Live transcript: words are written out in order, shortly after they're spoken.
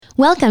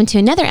Welcome to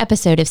another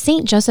episode of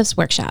St. Joseph's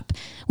Workshop.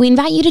 We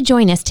invite you to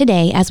join us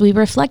today as we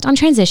reflect on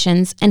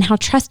transitions and how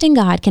trusting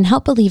God can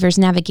help believers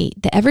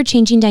navigate the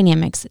ever-changing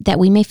dynamics that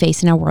we may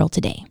face in our world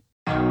today.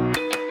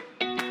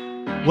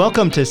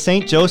 Welcome to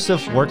St.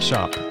 Joseph's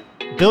Workshop,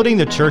 building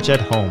the church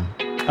at home,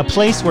 a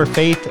place where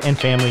faith and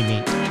family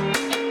meet.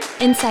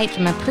 Insight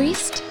from a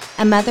priest,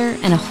 a mother,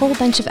 and a whole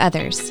bunch of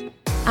others.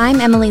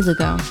 I'm Emily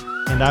Lugo.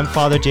 And I'm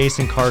Father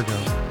Jason Cargo.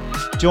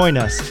 Join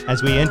us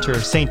as we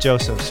enter St.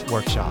 Joseph's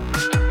Workshop.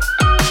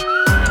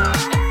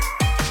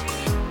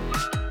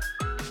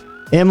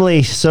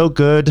 Emily, so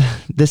good.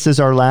 This is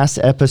our last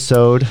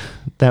episode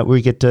that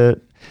we get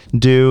to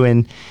do,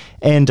 and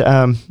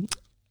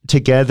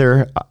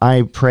together,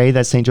 I pray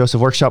that St. Joseph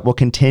Workshop will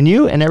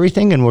continue and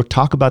everything, and we'll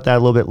talk about that a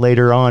little bit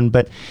later on.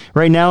 But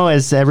right now,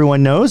 as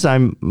everyone knows,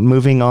 I'm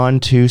moving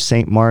on to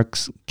St.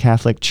 Mark's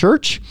Catholic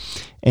Church,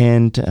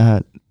 and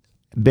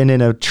been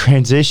in a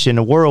transition,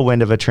 a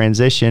whirlwind of a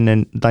transition,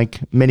 and like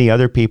many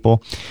other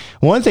people,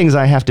 one of the things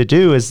I have to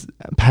do is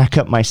pack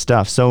up my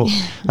stuff. So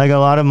like a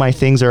lot of my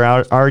things are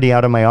already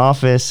out of my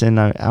office, and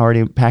I'm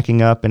already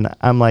packing up, and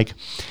I'm like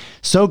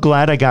so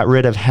glad I got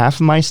rid of half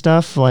of my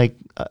stuff like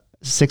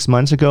 6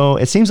 months ago.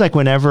 It seems like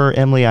whenever,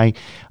 Emily,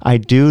 I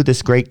do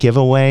this great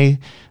giveaway,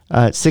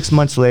 6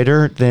 months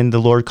later, then the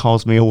Lord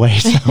calls me away.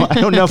 So I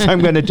don't know if I'm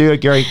going to do a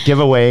great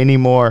giveaway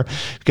anymore,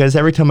 because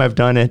every time I've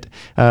done it,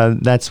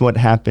 that's what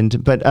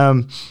happened. But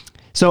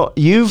so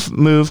you've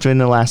moved in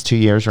the last 2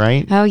 years,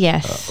 right? Oh,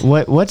 yes.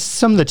 What's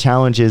some of the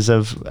challenges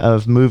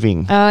of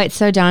moving? Oh, it's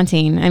so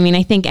daunting. I mean,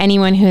 I think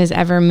anyone who has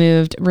ever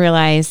moved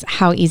realize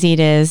how easy it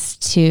is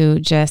to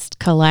just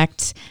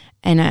collect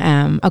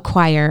and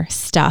acquire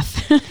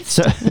stuff.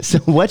 So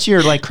what's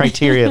your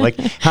criteria?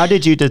 How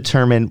did you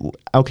determine,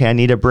 okay, I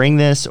need to bring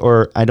this,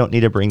 or I don't need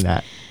to bring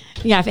that?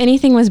 Yeah, if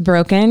anything was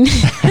broken,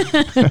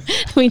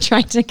 we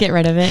tried to get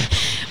rid of it,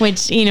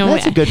 which,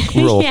 that's a good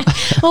rule. Yeah.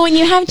 Well, when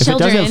you have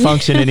children, if it doesn't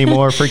function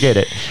anymore, forget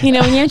it. When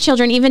you have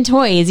children, even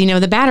toys,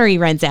 the battery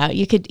runs out.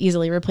 You could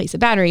easily replace a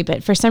battery,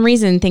 but for some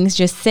reason, things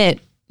just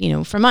sit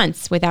for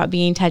months without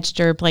being touched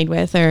or played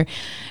with, or,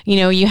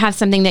 you have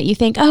something that you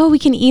think, oh, we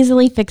can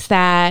easily fix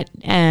that.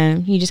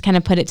 And you just kind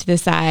of put it to the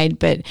side.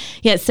 But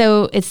yeah,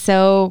 so it's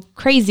so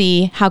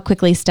crazy how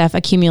quickly stuff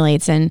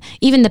accumulates. And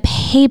even the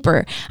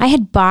paper, I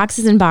had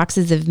boxes and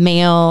boxes of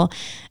mail,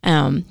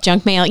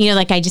 junk mail,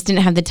 I just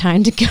didn't have the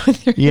time to go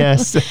through.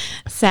 Yes.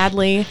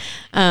 Sadly.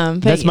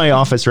 But that's my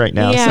office right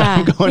now. Yeah. So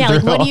I'm going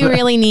through what do you that.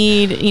 really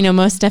need?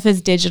 Most stuff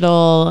is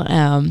digital.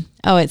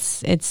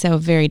 It's so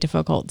very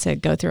difficult to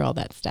go through all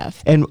that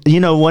stuff. And,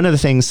 one of the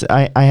things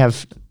I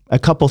have a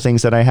couple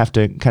things that I have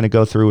to kind of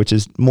go through, which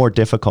is more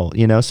difficult,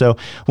 So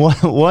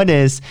one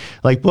is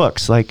like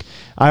books. Like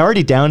I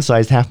already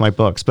downsized half my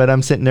books, but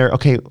I'm sitting there,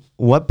 okay,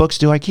 what books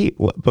do I keep?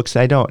 What books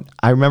I don't?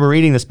 I remember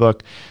reading this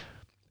book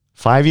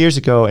 5 years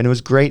ago, and it was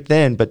great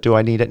then, but do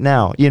I need it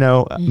now?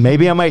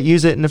 Maybe I might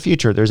use it in the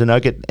future. There's a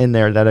nugget in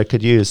there that I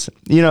could use.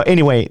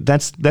 Anyway,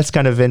 that's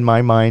kind of in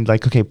my mind,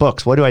 like, okay,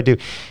 books, what do I do?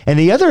 And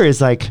the other is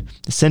like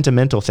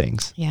sentimental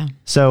things. Yeah.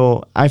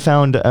 So I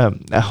found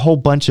a whole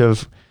bunch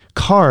of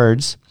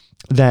cards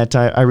that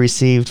I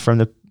received from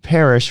the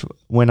parish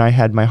when I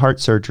had my heart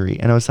surgery.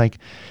 And I was like,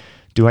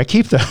 do I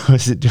keep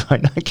those? Do I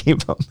not keep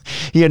them?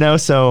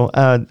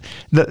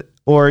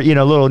 Or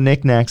little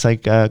knickknacks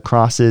like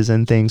crosses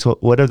and things.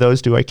 What are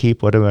those? Do I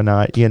keep? What do I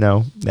not?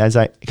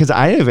 Because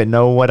I don't even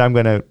know what I'm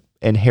going to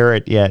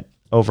inherit yet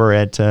over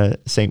at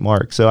St.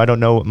 Mark. So I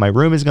don't know what my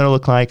room is going to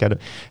look like.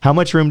 How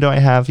much room do I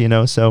have?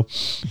 So.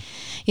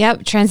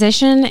 Yep.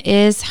 Transition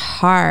is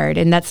hard.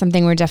 And that's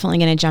something we're definitely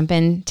going to jump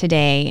in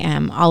today.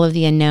 All of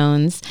the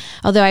unknowns.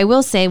 Although I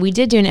will say we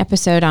did do an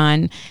episode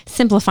on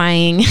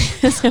simplifying.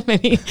 So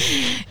maybe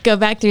go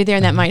back through there,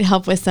 and that might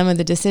help with some of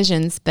the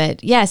decisions.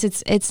 But yes,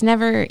 it's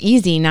never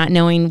easy not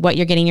knowing what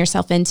you're getting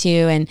yourself into,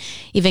 and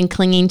even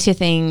clinging to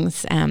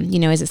things.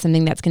 Is it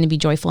something that's going to be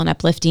joyful and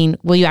uplifting?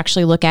 Will you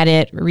actually look at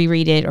it,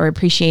 reread it, or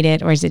appreciate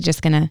it? Or is it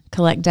just going to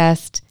collect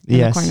dust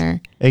in the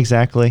corner?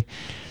 Exactly.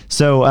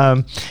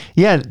 So,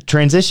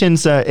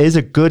 transitions is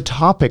a good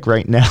topic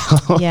right now.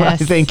 Yes.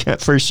 I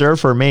think for sure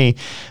for me,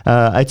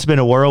 it's been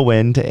a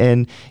whirlwind.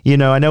 And,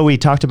 I know we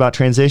talked about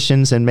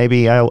transitions, and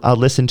maybe I'll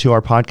listen to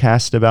our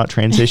podcast about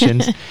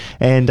transitions.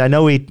 And I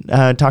know we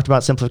talked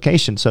about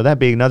simplification. So that'd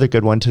be another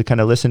good one to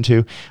kind of listen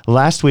to.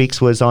 Last week's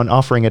was on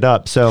offering it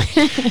up. So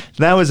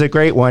that was a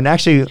great one.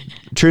 Actually,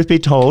 truth be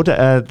told,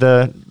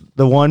 the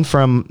one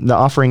from the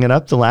offering it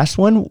up, the last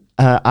one,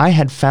 I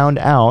had found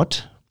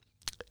out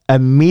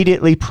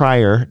immediately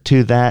prior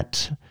to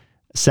that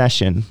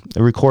session,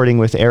 the recording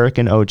with Eric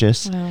and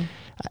Otis. Wow.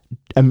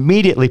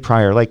 Immediately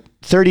prior, like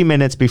 30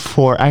 minutes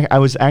before, I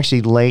was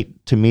actually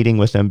late to meeting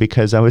with them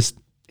because I was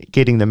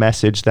getting the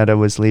message that I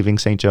was leaving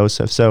St.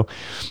 Joseph. So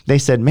they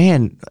said,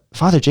 man,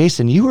 Father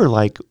Jason, you were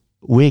like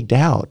wigged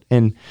out.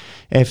 And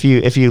if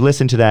you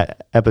listen to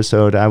that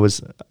episode, I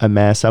was a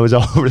mess. I was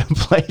all over the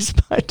place,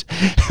 but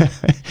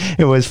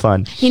it was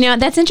fun.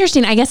 That's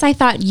interesting. I guess I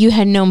thought you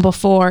had known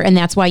before, and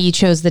that's why you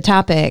chose the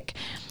topic.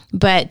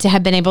 But to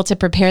have been able to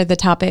prepare the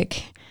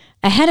topic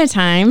ahead of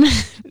time,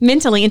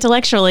 mentally,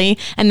 intellectually,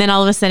 and then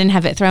all of a sudden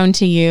have it thrown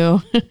to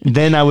you.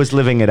 Then I was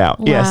living it out.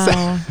 Wow.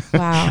 Yes.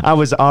 Wow. I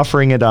was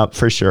offering it up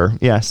for sure.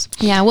 Yes.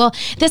 Yeah. Well,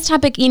 this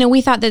topic,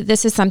 we thought that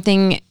this is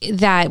something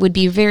that would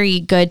be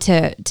very good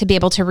to be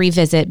able to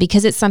revisit,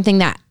 because it's something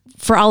that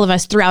for all of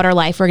us throughout our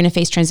life, we're going to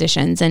face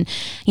transitions. And,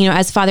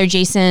 as Father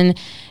Jason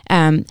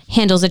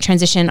handles a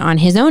transition on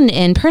his own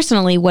end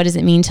personally, what does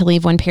it mean to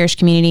leave one parish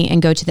community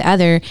and go to the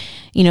other?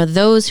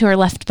 Those who are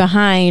left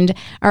behind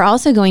are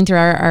also going through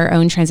our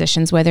own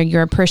transitions, whether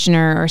you're a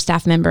parishioner or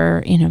staff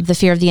member, the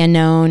fear of the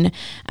unknown.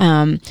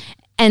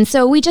 And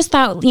so we just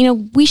thought,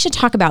 we should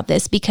talk about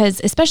this,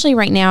 because especially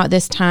right now at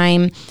this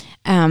time,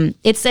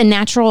 it's a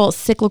natural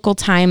cyclical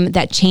time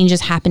that change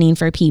is happening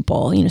for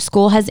people.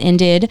 School has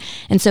ended.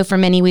 And so for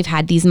many, we've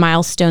had these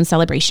milestone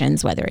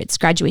celebrations, whether it's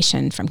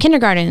graduation from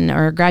kindergarten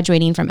or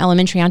graduating from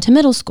elementary onto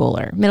middle school,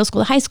 or middle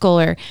school to high school,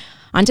 or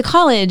onto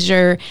college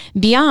or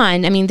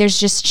beyond. I mean, there's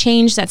just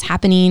change that's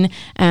happening.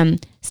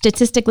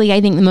 Statistically,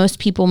 I think most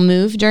people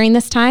move during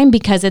this time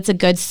because it's a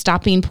good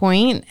stopping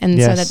point, and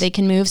Yes. so that they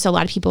can move. So a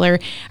lot of people are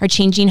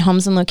changing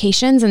homes and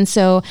locations. And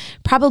so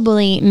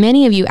probably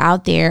many of you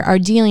out there are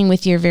dealing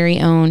with your very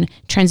own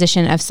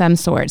transition of some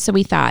sort. So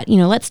we thought,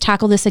 let's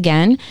tackle this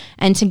again,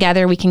 and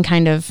together we can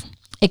kind of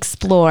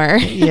explore.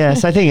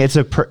 Yes, I think it's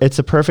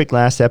a perfect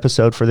last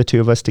episode for the two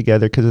of us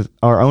together because of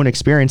our own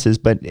experiences,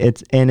 but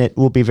it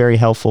will be very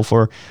helpful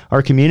for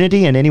our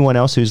community and anyone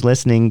else who's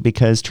listening,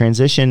 because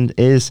transition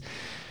is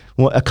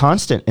a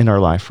constant in our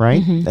life,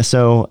 right? Mm-hmm.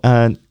 So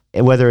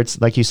whether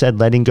it's, like you said,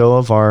 letting go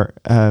of our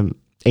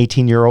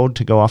 18-year-old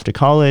to go off to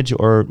college,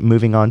 or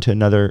moving on to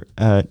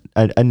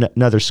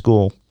another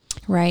school.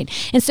 Right.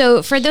 And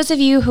so for those of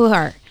you who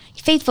are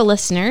faithful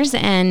listeners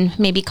and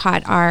maybe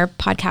caught our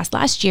podcast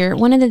last year,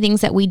 one of the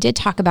things that we did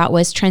talk about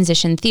was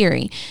transition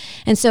theory.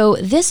 And so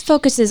this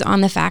focuses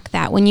on the fact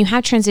that when you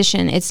have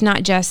transition, it's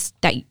not just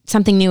that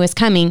something new is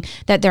coming,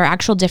 that there are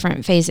actual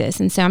different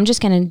phases. And so I'm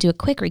just going to do a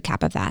quick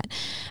recap of that.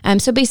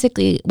 So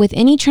basically, with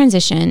any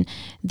transition,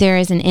 there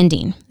is an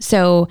ending.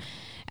 So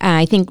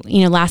I think,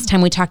 last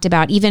time we talked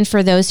about, even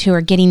for those who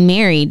are getting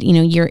married,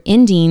 you're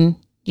ending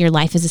your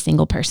life as a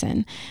single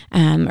person,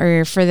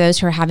 or for those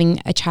who are having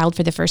a child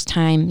for the first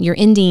time, you're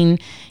ending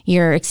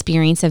your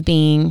experience of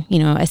being,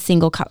 a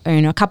single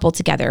a couple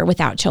together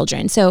without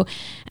children. So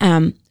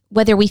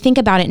whether we think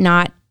about it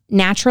not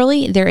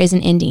naturally, there is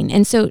an ending.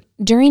 And so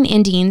during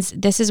endings,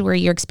 this is where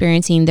you're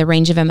experiencing the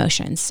range of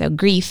emotions. So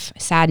grief,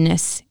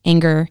 sadness,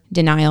 anger,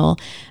 denial.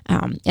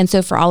 And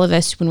so for all of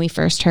us, when we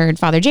first heard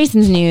Father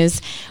Jason's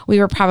news, we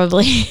were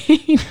probably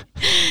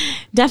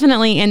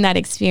definitely in that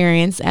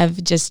experience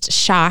of just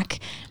shock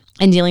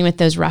and dealing with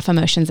those rough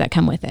emotions that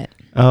come with it.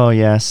 Oh,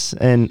 yes.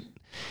 And,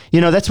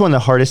 that's one of the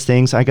hardest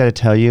things I got to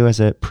tell you as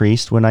a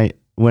priest, when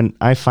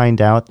I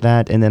find out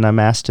that, and then I'm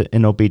asked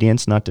in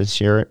obedience not to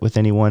share it with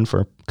anyone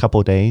for a couple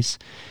of days.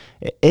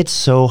 It's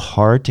so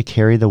hard to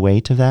carry the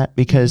weight of that,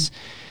 because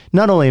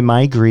not only am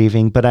I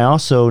grieving, but I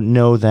also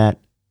know that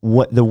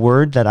what the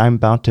word that I'm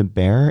about to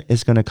bear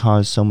is going to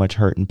cause so much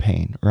hurt and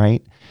pain,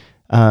 right?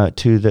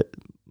 To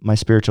my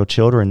spiritual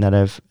children that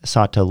I've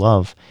sought to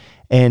love.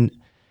 And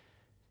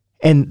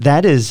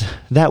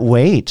that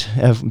weight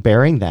of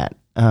bearing that,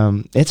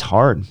 it's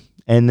hard.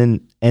 And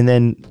then,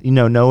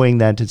 knowing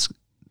that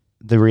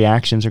the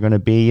reactions are going to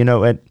be,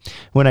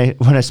 when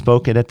I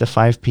spoke it at the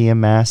 5 p.m.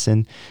 Mass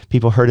and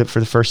people heard it for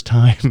the first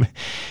time,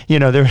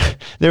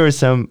 there was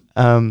some,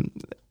 an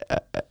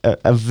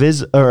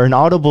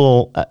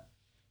audible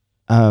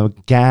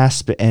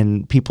gasp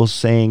and people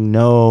saying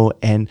no.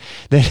 And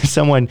then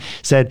someone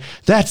said,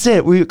 "That's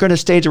it, we're going to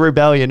stage a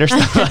rebellion," or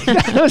something like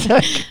that. I was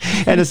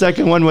like, and the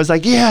second one was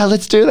like, "Yeah,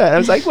 let's do that." I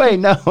was like, "Wait,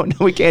 no,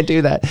 we can't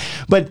do that."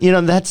 But,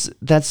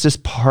 that's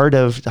just part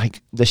of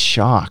like the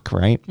shock,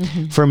 right?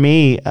 Mm-hmm. For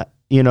me,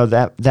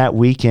 that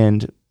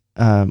weekend,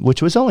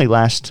 which was only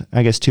last,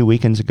 I guess, 2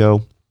 weekends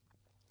ago,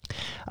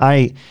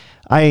 I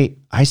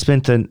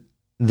spent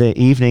the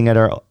evening at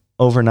our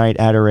overnight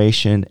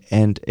adoration,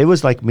 and it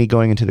was like me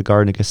going into the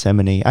Garden of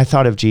Gethsemane. I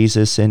thought of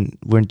Jesus, and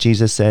when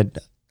Jesus said,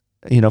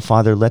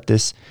 "Father, let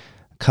this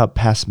cup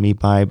pass me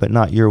by, but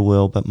not your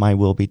will, but my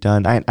will be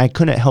done." I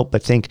couldn't help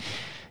but think,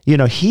 he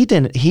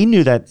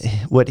knew that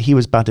what he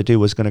was about to do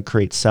was going to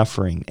create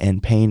suffering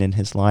and pain in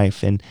his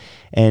life,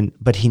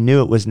 but he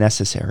knew it was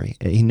necessary.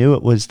 He knew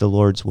it was the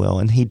Lord's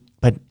will,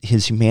 but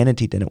his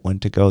humanity didn't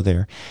want to go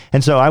there.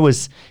 And so I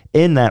was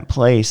in that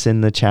place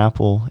in the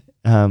chapel,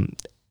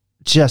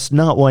 just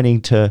not wanting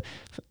to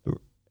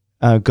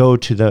go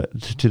to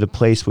the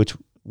place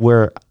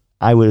where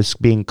I was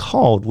being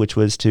called, which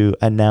was to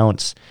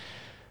announce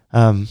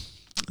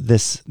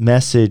this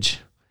message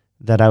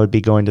that I would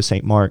be going to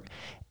St. Mark,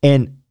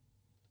 and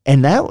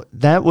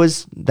that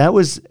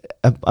was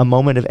a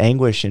moment of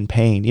anguish and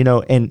pain,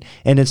 and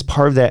it's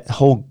part of that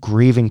whole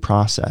grieving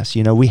process.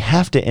 We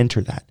have to enter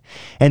that,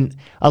 and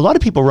a lot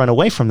of people run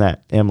away from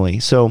that,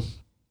 Emily. So,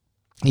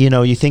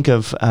 you think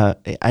of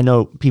I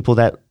know people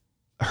that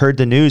heard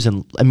the news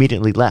and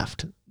immediately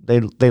left.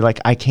 They like,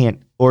 I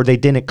can't or they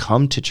didn't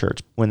come to church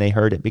when they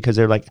heard it because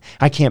they're like,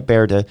 I can't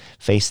bear to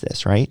face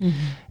this, right?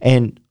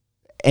 And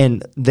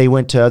they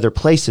went to other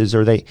places,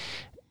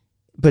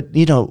 but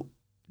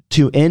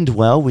to end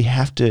well, we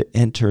have to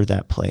enter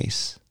that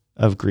place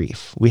of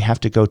grief. We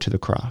have to go to the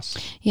cross.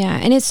 Yeah,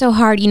 and it's so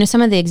hard.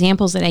 Some of the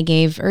examples that I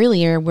gave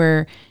earlier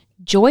were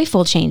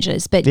joyful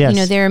changes, but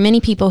Yes. there are many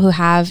people who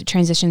have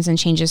transitions and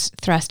changes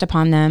thrust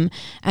upon them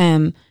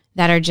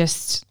that are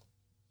just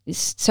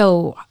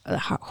so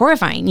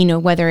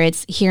horrifying, whether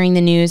it's hearing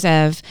the news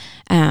of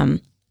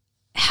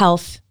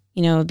health,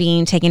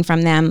 being taken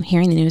from them,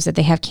 hearing the news that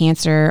they have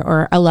cancer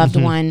or a loved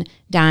one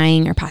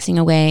dying or passing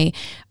away,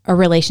 a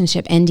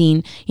relationship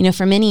ending.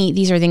 For many,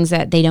 these are things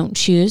that they don't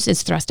choose.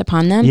 It's thrust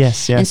upon them.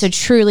 Yes. And so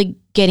truly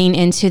getting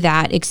into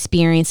that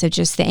experience of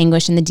just the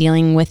anguish and the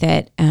dealing with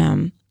it,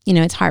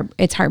 it's hard.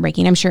 It's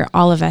heartbreaking. I'm sure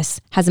all of us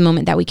has a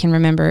moment that we can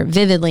remember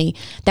vividly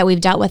that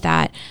we've dealt with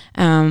that.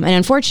 And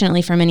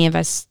unfortunately for many of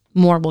us,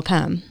 more will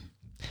come.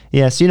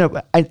 Yes.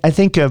 I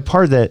think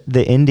part of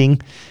the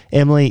ending,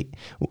 Emily,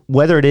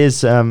 whether it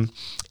is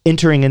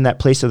entering in that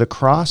place of the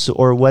cross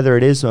or whether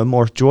it is a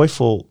more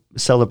joyful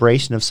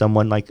celebration of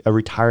someone like a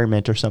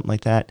retirement or something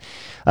like that,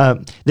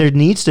 there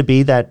needs to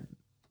be that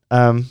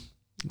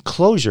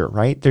closure,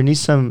 right? There needs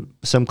some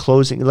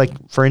closing. Like,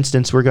 for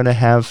instance, we're going to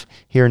have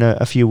here in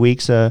a few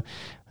weeks a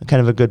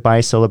kind of a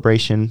goodbye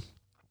celebration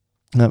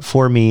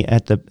for me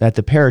at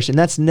the parish, and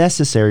that's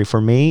necessary for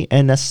me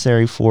and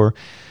necessary for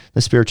the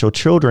spiritual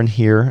children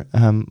here,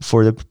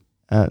 for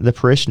the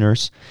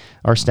parishioners.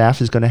 Our staff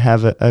is going to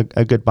have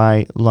a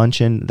goodbye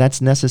luncheon.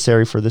 That's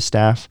necessary for the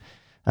staff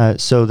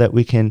so that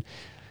we can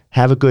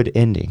have a good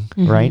ending,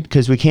 right?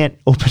 Because we can't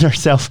open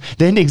ourselves.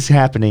 The ending's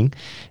happening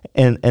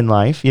in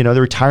life. The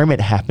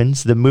retirement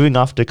happens. The moving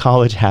off to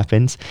college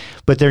happens.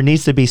 But there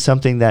needs to be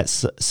something that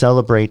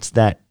celebrates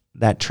that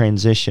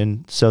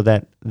transition so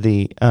that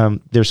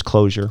there's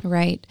closure.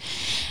 Right.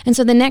 And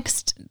so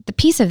the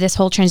piece of this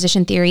whole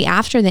transition theory,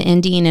 after the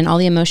ending and all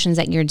the emotions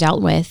that you're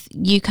dealt with,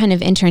 you kind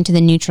of enter into the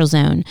neutral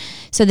zone.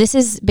 So this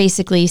is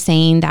basically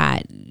saying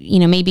that,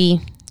 maybe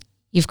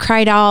you've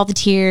cried all the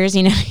tears,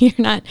 you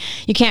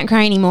can't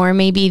cry anymore.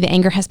 Maybe the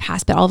anger has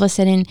passed, but all of a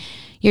sudden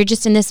you're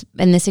just in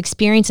this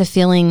experience of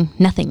feeling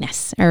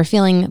nothingness or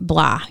feeling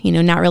blah,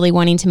 not really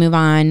wanting to move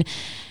on,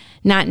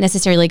 not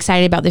necessarily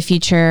excited about the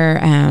future.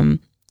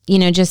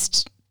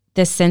 Just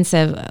this sense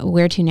of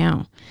where to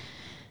now.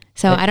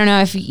 So I don't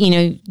know if,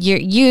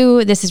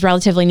 this is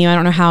relatively new. I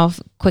don't know how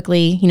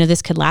quickly,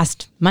 this could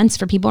last months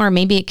for people, or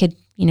maybe it could,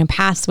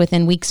 pass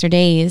within weeks or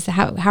days.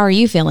 How are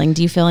you feeling?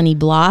 Do you feel any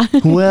blah?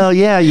 Well,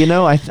 yeah,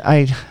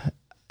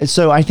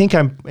 so I think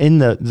I'm in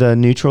the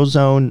neutral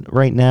zone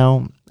right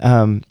now,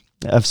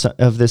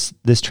 of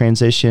this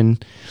transition.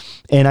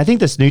 And I think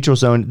this neutral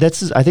zone,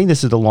 I think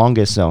this is the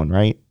longest zone,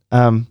 right?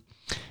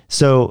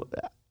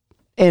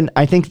 And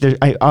I think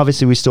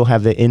obviously we still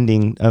have the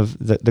ending of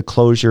the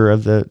closure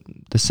of the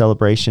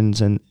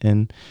celebrations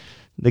and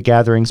the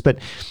gatherings, but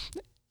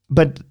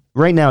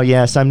right now,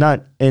 yes, I'm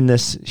not in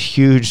this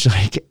huge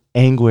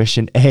anguish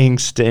and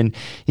angst, and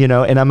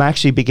I'm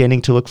actually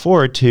beginning to look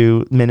forward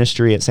to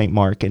ministry at St.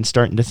 Mark and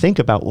starting to think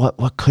about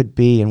what could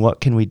be and what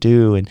can we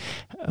do and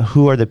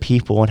who are the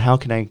people and how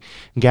can I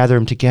gather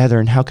them together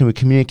and how can we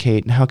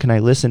communicate and how can I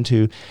listen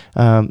to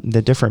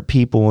the different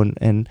people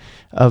and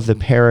of the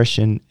parish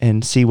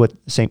and see what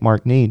St.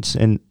 Mark needs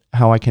and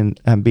how I can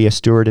be a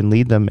steward and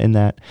lead them in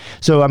that.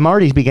 So I'm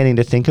already beginning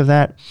to think of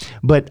that,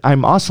 but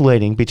I'm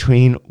oscillating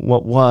between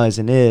what was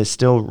and is,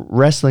 still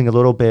wrestling a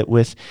little bit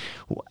with,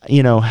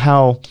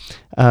 how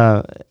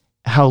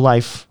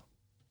life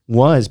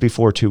was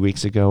before 2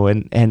 weeks ago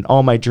and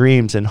all my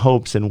dreams and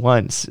hopes and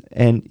wants,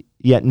 and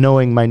yet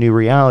knowing my new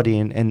reality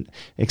and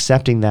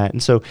accepting that.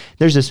 And so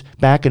there's this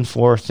back and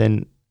forth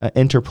and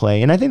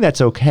interplay. And I think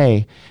that's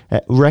okay,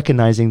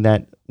 recognizing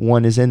that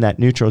one is in that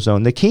neutral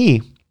zone. The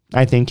key,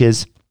 I think,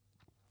 is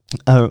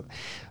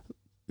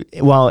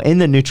while in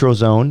the neutral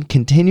zone,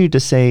 continue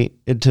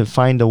to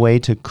find a way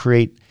to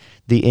create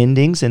the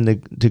endings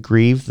and to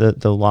grieve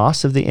the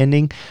loss of the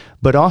ending,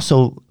 but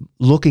also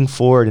looking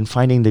forward and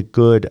finding the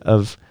good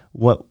of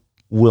what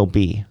will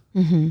be.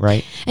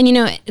 Right. And,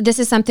 this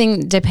is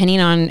something depending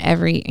on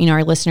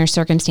our listeners'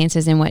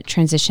 circumstances and what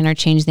transition or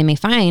change they may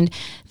find.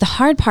 The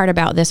hard part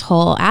about this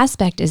whole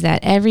aspect is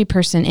that every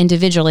person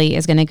individually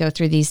is going to go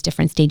through these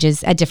different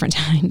stages at different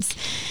times.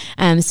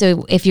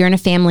 So if you're in a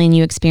family and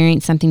you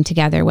experience something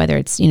together, whether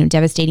it's,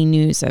 devastating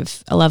news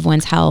of a loved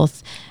one's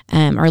health,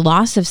 or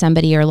loss of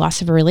somebody or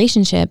loss of a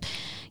relationship,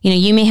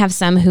 you may have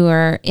some who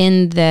are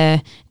in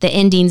the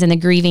endings and the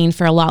grieving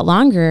for a lot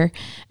longer,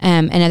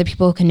 and other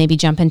people can maybe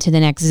jump into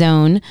the next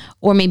zone,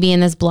 or maybe in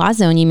this blah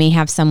zone, you may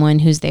have someone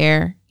who's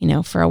there,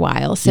 for a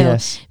while. So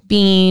yes.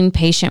 Being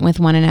patient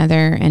with one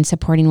another and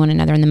supporting one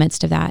another in the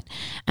midst of that.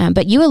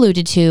 But you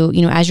alluded to,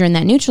 as you're in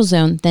that neutral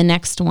zone, the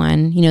next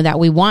one, that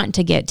we want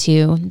to get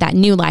to, that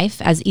new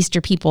life as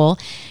Easter people,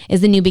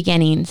 is the new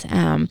beginnings.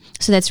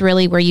 So that's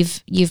really where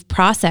you've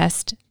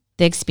processed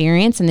the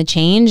experience and the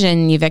change,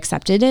 and you've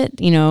accepted it,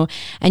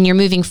 and you're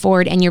moving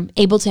forward, and you're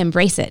able to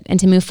embrace it and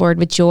to move forward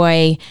with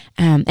joy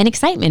and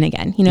excitement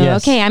again.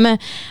 Yes. Okay, I'm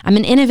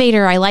an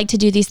innovator. I like to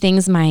do these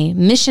things. My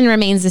mission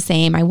remains the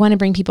same. I want to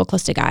bring people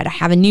close to God. I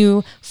have a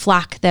new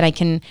flock that I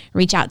can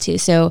reach out to.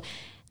 So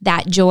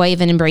that joy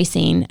of an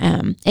embracing,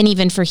 and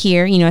even for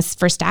here, as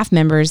for staff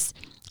members,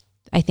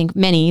 I think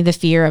the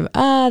fear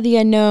of, the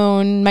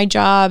unknown, my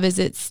job, is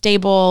it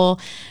stable?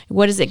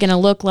 What is it going to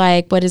look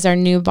like? What is our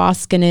new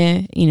boss going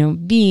to,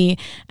 be?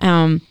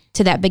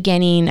 To that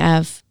beginning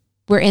of,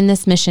 we're in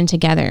this mission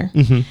together.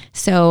 Mm-hmm.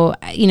 So,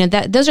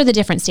 those are the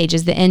different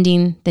stages: the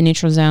ending, the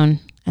neutral zone,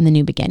 and the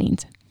new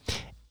beginnings.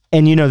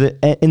 And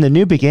in the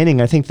new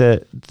beginning, I think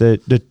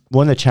the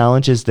one of the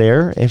challenges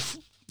there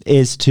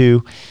is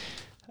to,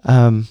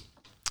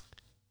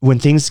 when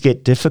things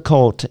get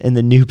difficult in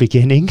the new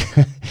beginning,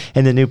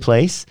 in the new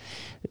place,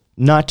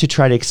 not to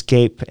try to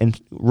escape and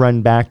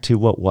run back to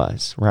what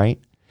was, right?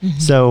 Mm-hmm.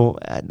 So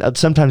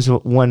sometimes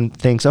one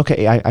thinks,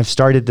 okay, I've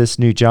started this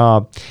new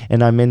job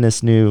and I'm in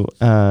this new,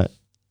 and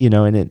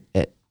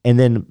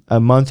then a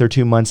month or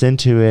 2 months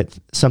into it,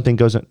 something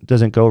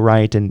doesn't go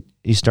right, and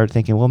you start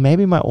thinking, well,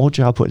 maybe my old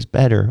job was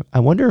better. I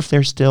wonder if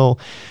they're still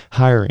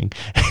hiring.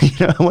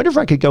 I wonder if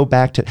I could go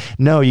back to.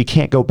 No, you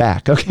can't go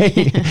back.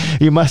 Okay,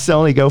 you must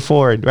only go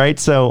forward, right?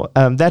 So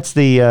that's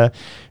the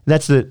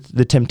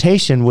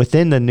temptation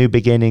within the new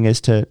beginning, is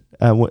to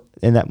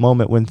in that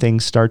moment when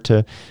things start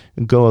to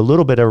go a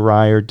little bit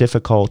awry or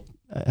difficult,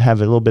 have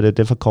a little bit of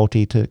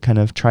difficulty, to kind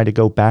of try to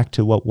go back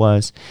to what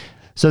was.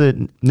 So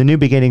that the new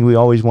beginning, we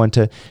always want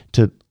to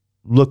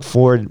look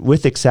forward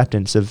with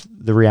acceptance of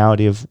the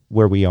reality of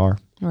where we are.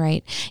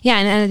 Right. Yeah.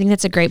 And I think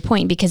that's a great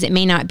point, because it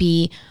may not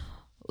be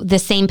the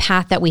same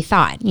path that we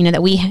thought,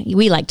 that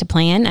we like to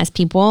plan as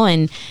people,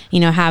 and,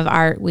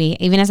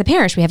 even as a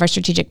parish, we have our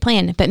strategic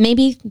plan, but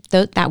maybe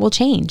that will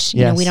change.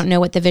 Yes. We don't know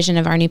what the vision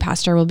of our new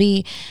pastor will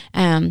be.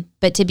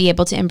 But to be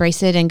able to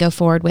embrace it and go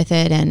forward with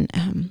it, and,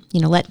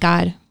 let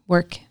God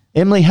work.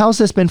 Emily, how's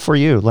this been for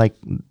you? Like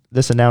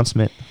this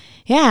announcement?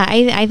 Yeah,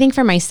 I think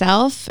for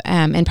myself,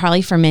 and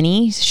probably for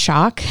many,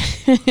 shock.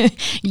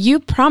 You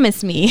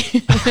promised me,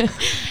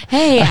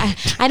 hey,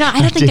 I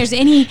don't think there's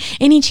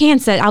any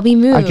chance that W'll be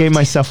moved. I gave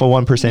myself a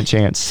 1%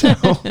 chance. So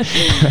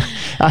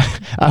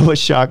I was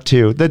shocked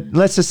too.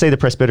 Let's just say the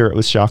presbyterate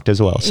was shocked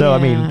as well. So, yeah. I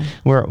mean,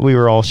 we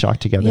were all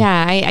shocked together.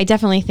 Yeah, I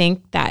definitely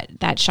think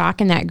that shock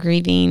and that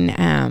grieving,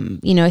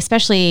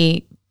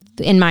 especially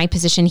in my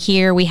position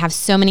here, we have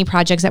so many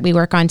projects that we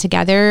work on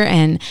together.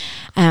 And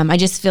I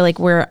just feel like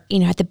we're,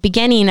 at the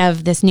beginning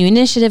of this new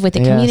initiative with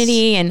the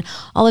community and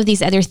all of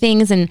these other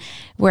things. And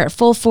we're at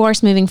full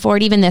force moving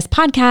forward, even this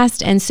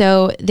podcast. And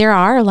so there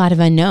are a lot of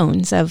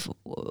unknowns of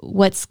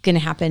what's going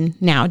to happen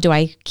now. Do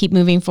I keep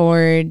moving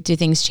forward? Do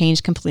things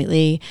change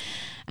completely?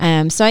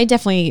 So I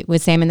definitely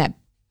would say I'm in that,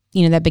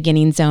 that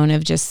beginning zone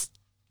of just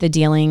the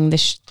dealing,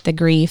 the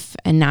grief,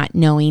 and not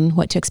knowing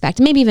what to expect.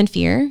 Maybe even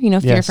fear,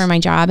 fear for my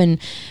job and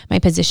my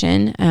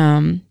position.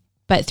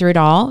 But through it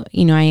all,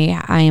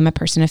 I am a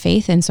person of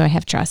faith. And so I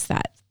have trust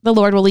that the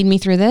Lord will lead me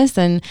through this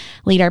and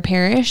lead our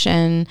parish.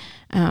 And,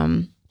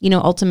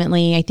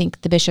 ultimately, I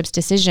think the bishop's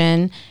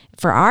decision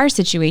for our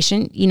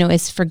situation,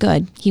 is for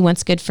good. He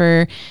wants good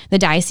for the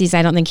diocese.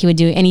 I don't think he would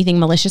do anything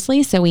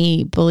maliciously. So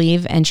we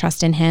believe and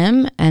trust in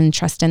him, and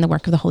trust in the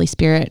work of the Holy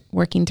Spirit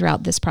working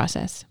throughout this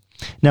process.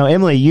 Now,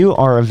 Emily, you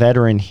are a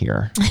veteran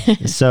here.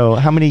 So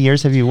how many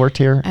years have you worked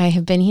here? I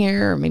have been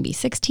here maybe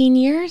 16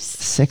 years.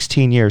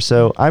 16 years.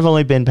 So I've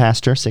only been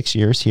pastor 6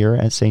 years here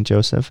at St.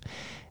 Joseph.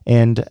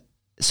 And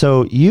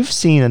so you've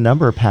seen a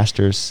number of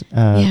pastors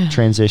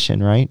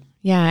transition, right?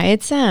 Yeah,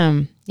 it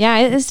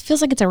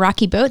feels like it's a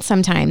rocky boat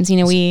sometimes.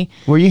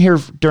 Were you here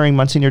during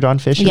Monsignor Don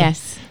Fisher?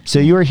 Yes. So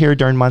you were here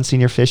during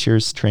Monsignor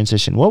Fisher's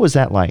transition. What was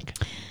that like?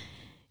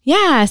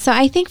 Yeah. So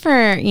I think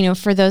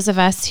for those of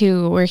us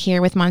who were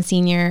here with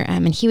Monsignor,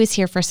 and he was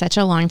here for such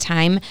a long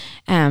time,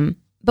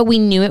 but we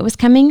knew it was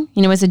coming.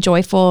 It was a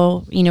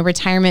joyful,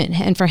 retirement,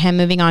 and for him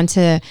moving on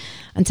to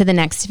the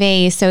next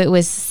phase. So it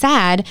was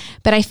sad,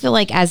 but I feel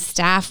like as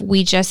staff,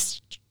 we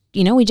just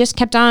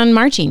kept on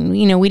marching.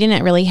 We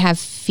didn't really have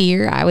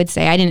fear. I would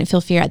say I didn't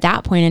feel fear at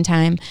that point in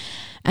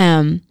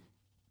time.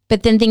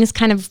 But then things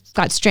kind of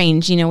got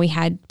strange. We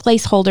had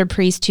placeholder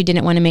priests who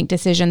didn't want to make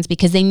decisions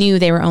because they knew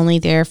they were only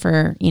there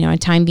for, a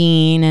time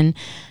being. And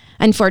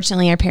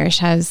unfortunately, our parish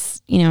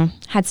has,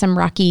 had some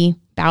rocky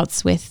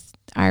bouts with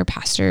our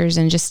pastors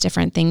and just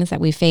different things that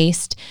we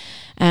faced.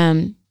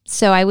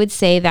 So I would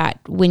say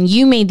that when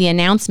you made the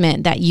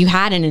announcement that you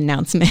had an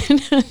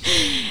announcement,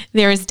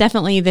 there was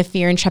definitely the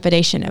fear and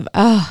trepidation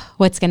of,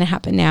 what's going to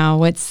happen now?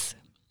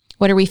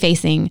 What are we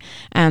facing?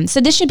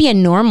 So this should be a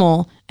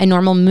normal a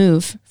normal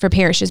move for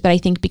parishes. But I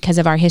think because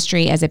of our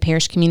history as a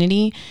parish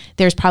community,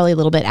 there's probably a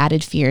little bit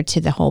added fear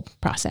to the whole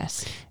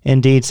process.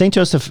 Indeed. St.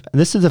 Joseph,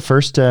 this is the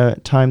first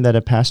time that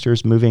a pastor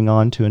is moving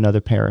on to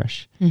another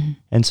parish. Mm-hmm.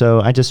 And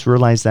so I just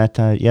realized that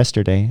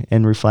yesterday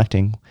in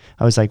reflecting.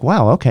 I was like,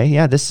 wow, okay,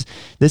 yeah, this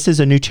is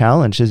a new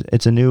challenge.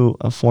 It's a new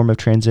form of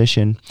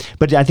transition.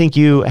 But I think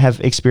you have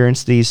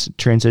experienced these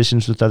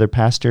transitions with other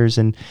pastors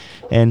and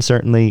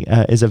certainly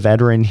as a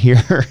veteran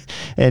here.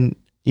 And,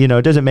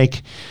 it doesn't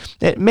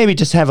maybe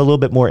just have a little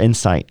bit more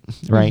insight,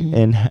 right, mm-hmm.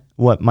 in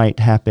what might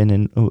happen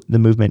in the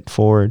movement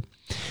forward.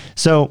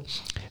 So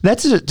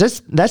that's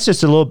just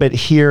a little bit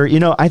here.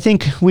 I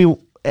think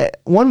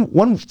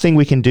one thing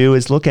we can do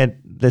is look at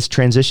this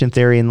transition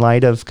theory in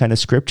light of kind of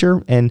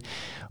scripture. And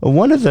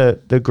one of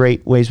the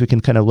great ways we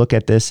can kind of look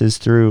at this is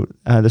through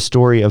the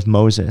story of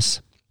Moses.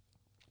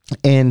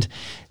 And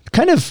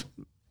kind of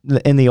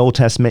in the Old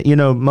Testament,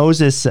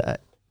 Moses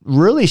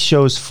really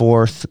shows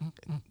forth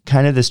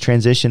kind of this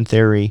transition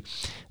theory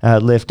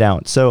lived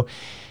out. So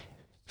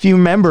if you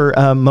remember,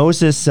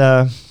 Moses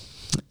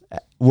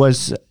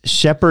was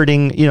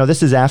shepherding,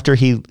 this is after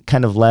he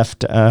kind of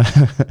left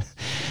the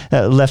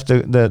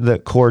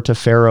court of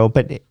Pharaoh.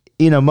 But,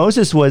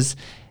 Moses was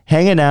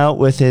hanging out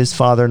with his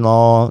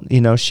father-in-law,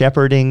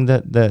 shepherding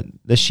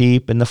the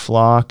sheep and the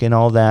flock and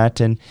all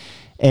that. And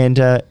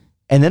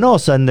then all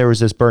of a sudden there was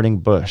this burning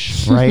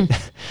bush, right?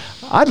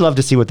 I'd love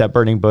to see what that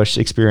burning bush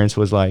experience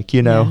was like.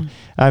 Yeah.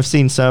 I've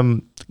seen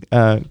some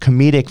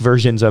comedic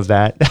versions of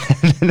that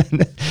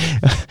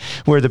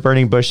where the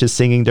burning bush is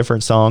singing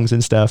different songs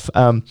and stuff.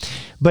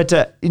 But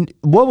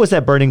what was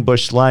that burning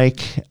bush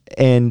like?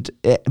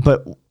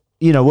 But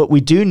what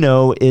we do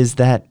know is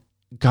that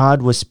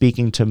God was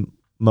speaking to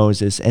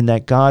Moses and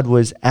that God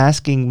was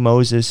asking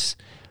Moses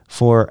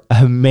for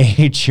a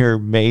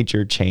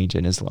major change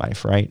in his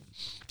life, right?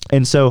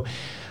 And so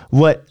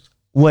what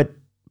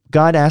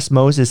God asked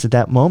Moses at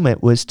that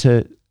moment was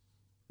to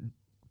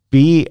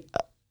be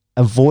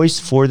a voice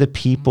for the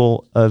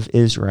people of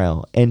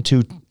Israel and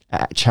to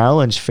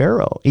challenge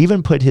Pharaoh,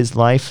 even put his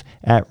life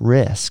at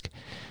risk.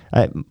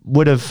 It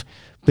would have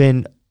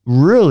been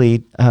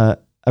really a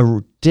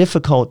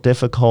difficult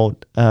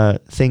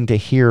thing to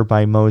hear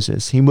by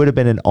Moses. He would have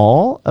been in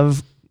awe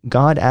of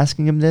God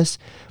asking him this,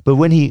 but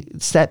when he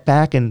sat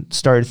back and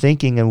started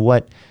thinking and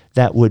what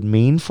that would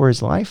mean for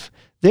his life,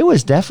 there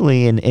was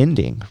definitely an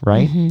ending,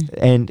 right? Mm-hmm.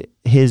 And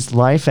his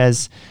life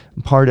as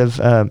part of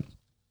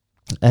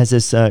as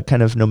this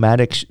kind of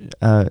nomadic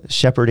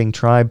shepherding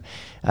tribe,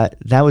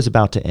 that was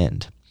about to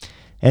end.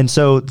 And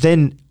so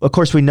then, of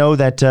course, we know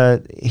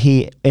that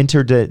he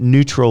entered a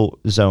neutral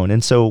zone.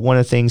 And so one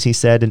of the things he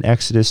said in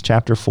Exodus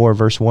chapter 4,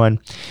 verse 1,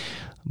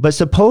 "But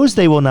suppose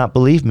they will not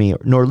believe me,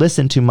 nor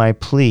listen to my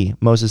plea,"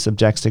 Moses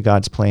objects to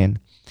God's plan.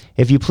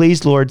 "If you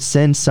please, Lord,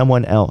 send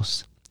someone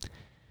else."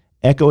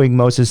 Echoing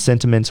Moses'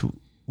 sentiments,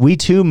 we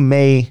too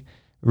may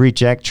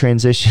reject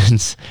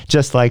transitions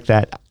just like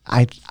that.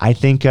 I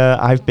think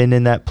I've been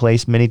in that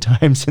place many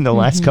times in the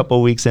last couple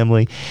of weeks,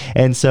 Emily.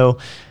 And so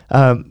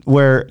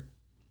where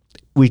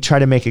we try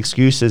to make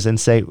excuses and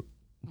say,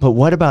 but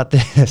what about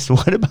this?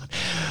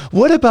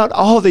 What about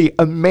all the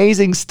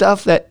amazing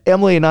stuff that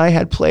Emily and I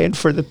had planned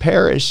for the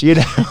parish?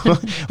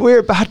 We're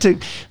about to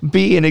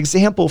be an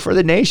example for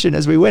the nation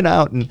as we went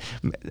out, and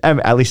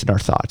at least in our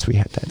thoughts, we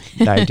had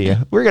that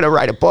idea. We're going to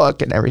write a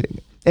book and everything.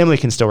 Emily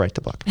can still write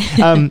the book.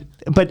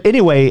 But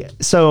anyway,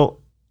 so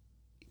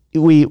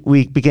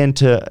we began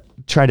to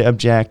try to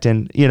object,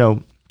 and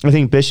I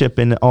think Bishop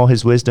in all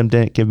his wisdom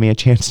didn't give me a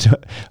chance to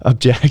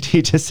object.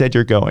 He just said,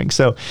 "You're going."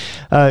 So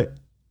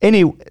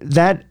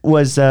that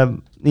was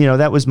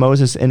that was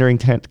Moses entering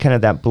kind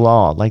of that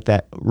blah, like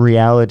that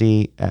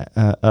reality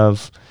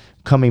of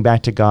coming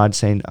back to God,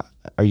 saying,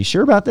 "Are you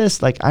sure about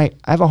this? Like I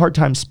have a hard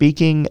time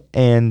speaking,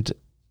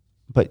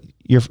 but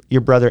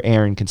your brother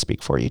Aaron can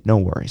speak for you. No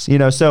worries."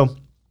 So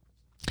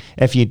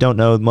if you don't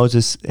know,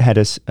 Moses had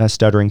a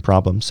stuttering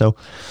problem. So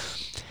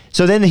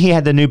then he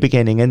had the new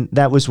beginning, and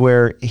that was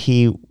where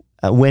he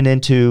went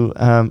into,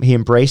 he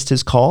embraced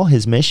his call,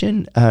 his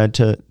mission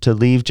to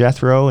leave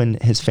Jethro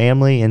and his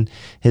family and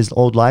his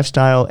old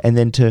lifestyle, and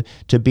then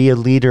to be a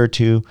leader,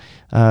 to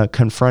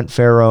confront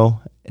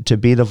Pharaoh, to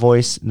be the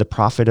voice, the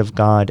prophet of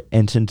God,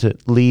 and to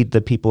lead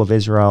the people of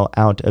Israel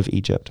out of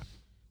Egypt.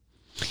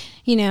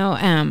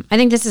 I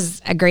think this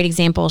is a great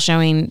example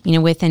showing,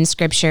 within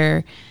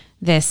Scripture,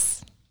 this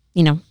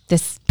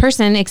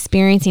person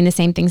experiencing the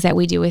same things that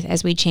we do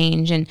as we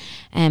change. And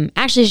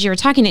actually, as you were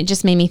talking, it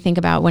just made me think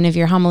about one of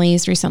your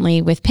homilies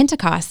recently with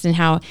Pentecost and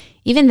how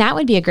even that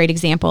would be a great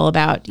example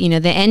about,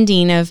 the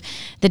ending of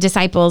the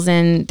disciples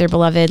and their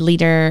beloved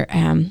leader,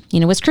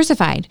 was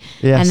crucified.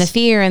 Yes. And the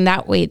fear and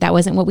that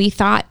wasn't what we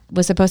thought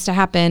was supposed to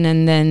happen.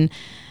 And then,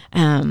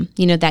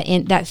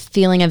 that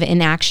feeling of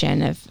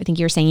inaction of, I think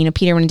you were saying,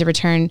 Peter wanted to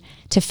return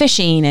to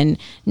fishing and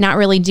not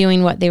really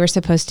doing what they were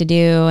supposed to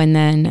do. And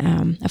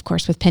then, of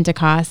course, with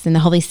Pentecost and the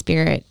Holy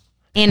Spirit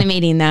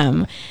animating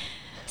them.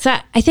 So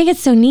I think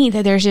it's so neat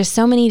that there's just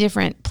so many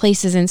different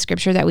places in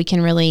Scripture that we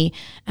can really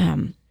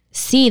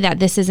see that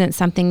this isn't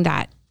something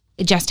that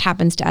it just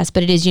happens to us,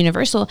 but it is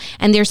universal.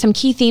 And there's some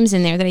key themes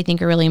in there that I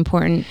think are really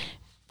important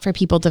for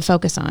people to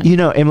focus on.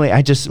 Emily,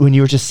 when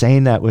you were just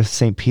saying that with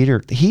St.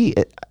 Peter, he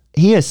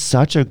is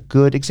such a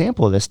good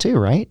example of this too,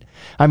 right?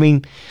 I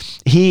mean,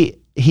 he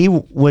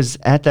was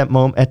at that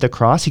moment at the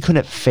cross. He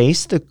couldn't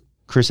face the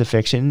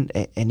crucifixion,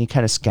 and he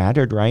kind of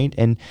scattered, right?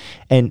 And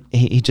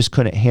he just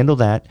couldn't handle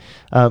that.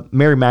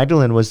 Mary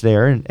Magdalene was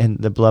there, and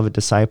the beloved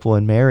disciple,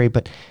 and Mary,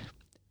 but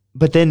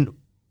then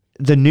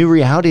the new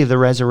reality of the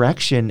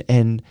resurrection,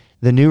 and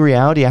the new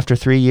reality after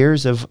 3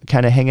 years of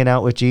kind of hanging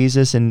out with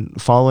Jesus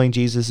and following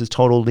Jesus'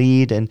 total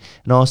lead, and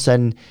all of a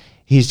sudden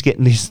he's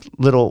getting these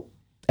little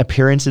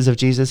appearances of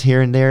Jesus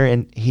here and there,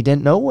 and he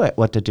didn't know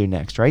what to do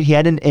next, right? He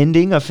had an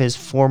ending of his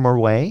former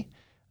way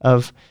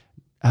of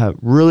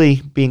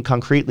really being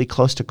concretely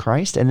close to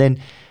Christ, and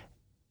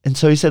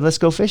so he said, let's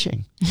go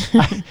fishing.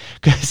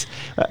 Because,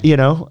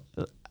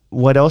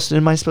 what else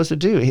am I supposed to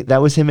do?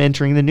 That was him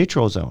entering the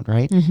neutral zone,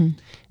 right? Mm-hmm.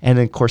 And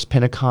of course,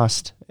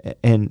 Pentecost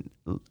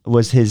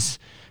was his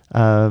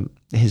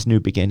new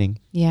beginning.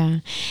 Yeah.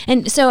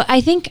 And so I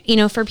think,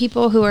 for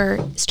people who are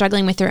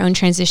struggling with their own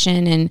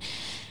transition and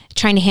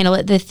trying to handle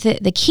it,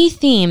 the key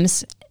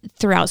themes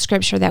throughout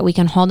Scripture that we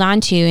can hold on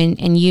to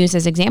and use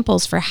as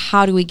examples for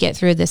how do we get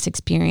through this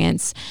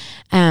experience,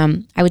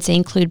 I would say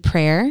include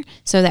prayer,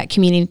 so that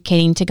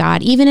communicating to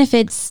God, even if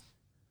it's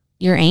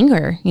your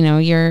anger,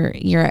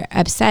 you're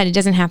upset, it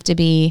doesn't have to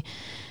be,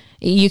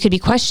 you could be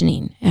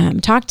questioning,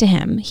 talk to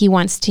him. He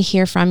wants to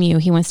hear from you.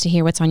 He wants to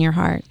hear what's on your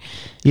heart.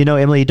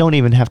 Emily, you don't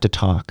even have to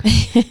talk.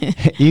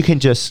 You can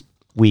just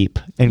weep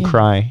and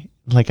cry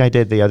like I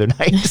did the other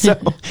night. So,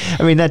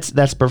 I mean,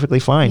 that's perfectly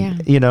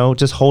fine. Yeah.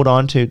 Just hold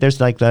on to, there's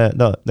like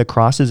the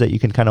crosses that you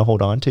can kind of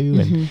hold on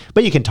to,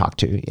 but you can talk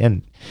to,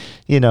 and,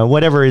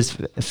 whatever is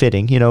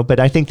fitting,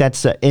 but I think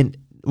that's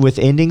with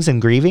endings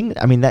and grieving.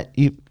 I mean,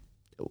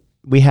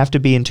 we have to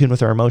be in tune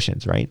with our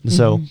emotions, right? And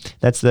so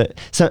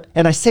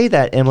and I say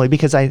that, Emily,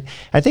 because I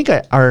think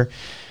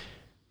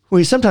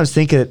we sometimes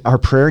think that our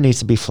prayer needs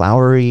to be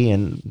flowery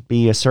and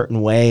be a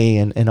certain way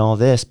and all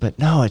this, but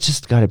no, it's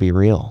just got to be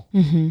real.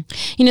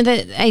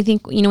 Mm-hmm. I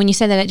think, when you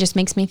said that, it just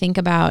makes me think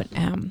about,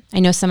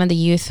 I know some of the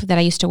youth that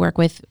I used to work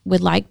with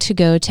would like to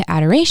go to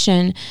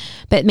adoration,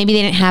 but maybe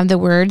they didn't have the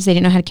words, they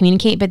didn't know how to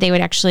communicate, but they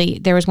would actually,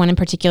 there was one in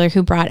particular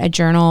who brought a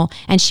journal,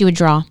 and she would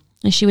draw.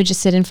 And she would just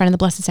sit in front of the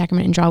Blessed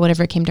Sacrament and draw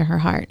whatever came to her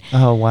heart.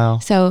 Oh, wow.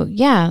 So,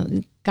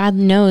 God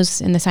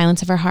knows in the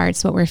silence of our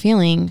hearts what we're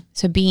feeling.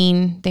 So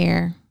being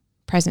there,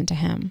 present to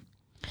him.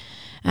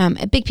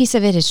 A big piece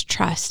of it is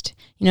trust.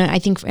 I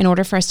think in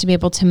order for us to be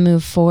able to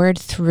move forward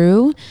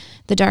through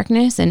the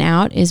darkness and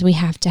out, is we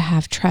have to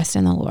have trust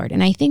in the Lord.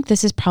 And I think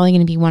this is probably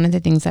going to be one of the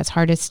things that's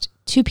hardest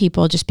to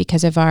people, just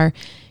because of our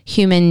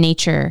human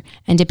nature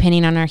and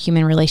depending on our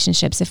human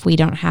relationships. If we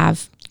don't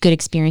have good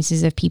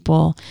experiences of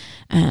people,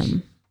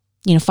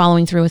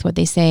 following through with what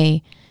they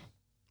say,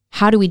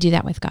 how do we do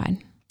that with God?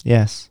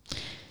 Yes.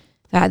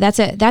 That's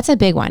a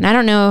big one. I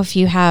don't know if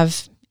you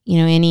have,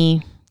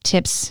 any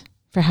tips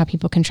for how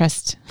people can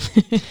trust.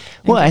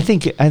 Well, I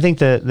think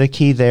the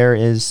key there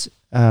is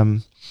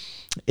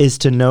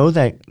to know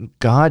that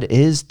God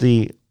is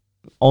the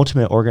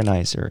ultimate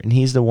organizer, and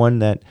he's the one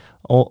that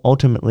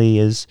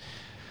ultimately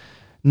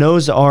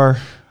knows our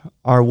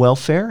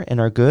welfare and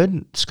our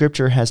good.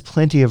 Scripture has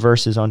plenty of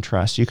verses on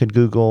trust. You could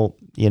Google,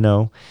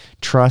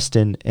 trust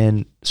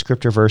and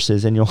scripture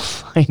verses, and you'll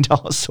find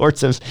all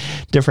sorts of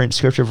different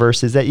scripture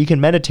verses that you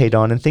can meditate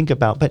on and think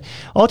about. But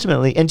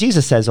ultimately, and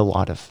Jesus says a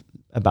lot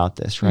about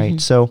this, right? Mm-hmm.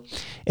 So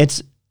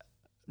it's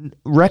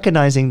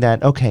recognizing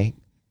that, okay,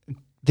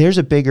 there's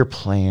a bigger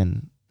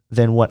plan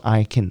than what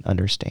I can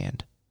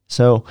understand.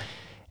 So,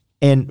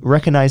 and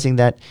recognizing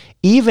that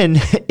even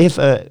if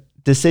a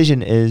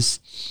decision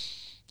is,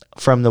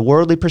 from the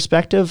worldly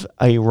perspective,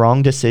 a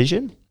wrong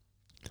decision,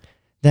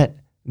 that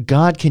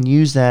God can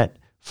use that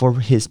for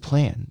his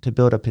plan to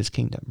build up his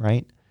kingdom,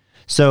 right?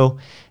 So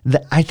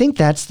I think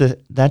that's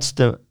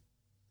the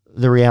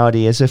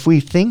reality, is if we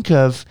think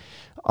of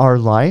our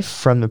life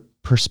from the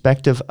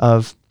perspective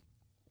of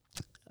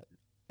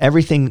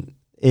everything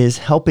is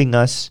helping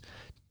us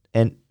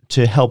and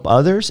to help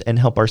others and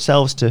help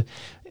ourselves to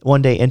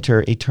one day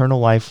enter eternal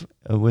life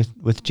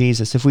with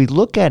Jesus. If we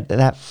look at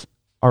that,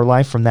 our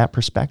life from that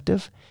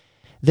perspective,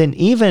 then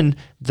even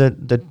the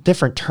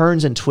different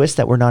turns and twists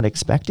that we're not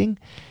expecting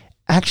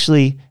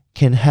actually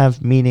can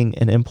have meaning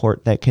and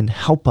import that can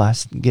help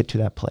us get to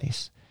that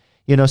place.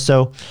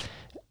 So,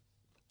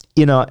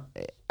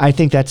 I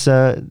think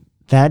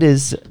that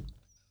is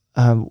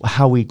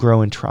how we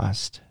grow in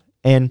trust.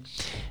 And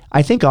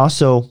I think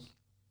also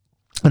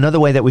another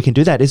way that we can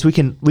do that is we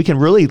can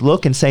really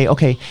look and say,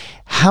 okay,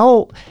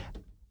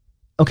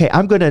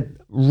 I'm going to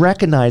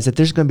recognize that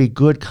there's going to be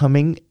good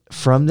coming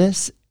from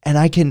this, and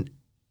I can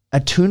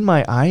attune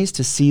my eyes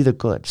to see the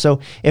good. So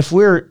if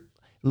we're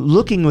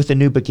looking with a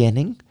new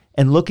beginning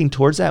and looking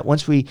towards that,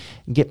 once we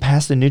get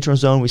past the neutral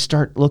zone, we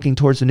start looking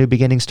towards the new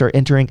beginning, start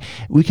entering,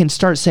 we can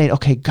start saying,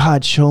 okay,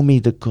 God, show me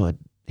the good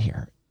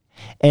here.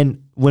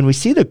 And when we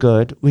see the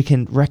good, we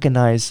can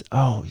recognize,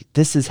 oh,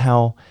 this is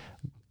how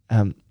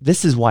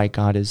this is why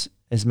God is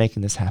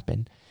making this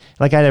happen.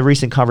 Like I had a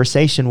recent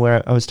conversation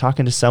where I was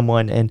talking to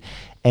someone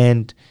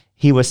and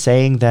he was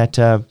saying that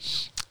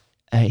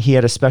he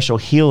had a special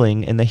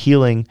healing, and the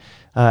healing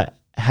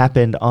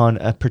happened on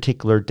a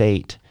particular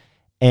date,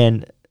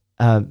 and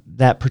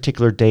that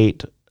particular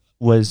date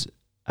was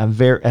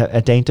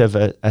a date of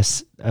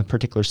a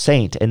particular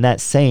saint, and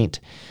that saint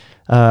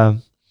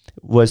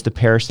was the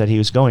parish that he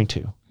was going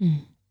to,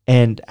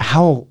 and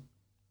how,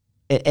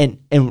 and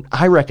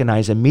I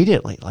recognize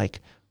immediately, like,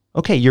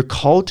 okay, you're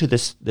called to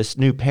this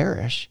new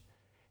parish.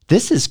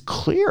 This is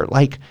clear,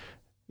 like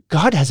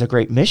God has a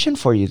great mission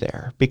for you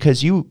there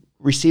because you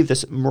receive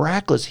this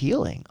miraculous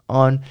healing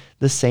on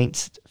the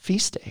saint's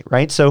feast day,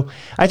 right? So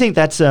I think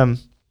that's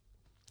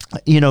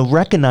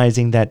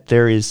recognizing that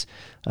there is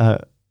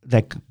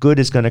that good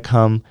is going to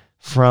come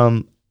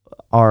from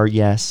our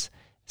yes,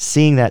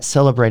 seeing that,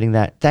 celebrating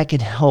that can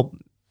help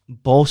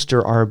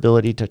bolster our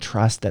ability to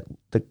trust that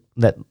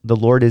the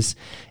Lord is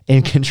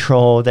in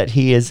control, that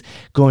He is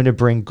going to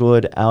bring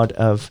good out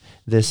of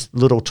this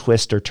little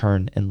twist or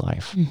turn in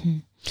life. Mm-hmm.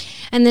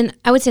 And then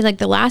I would say, like,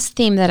 the last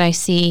theme that I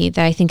see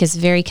that I think is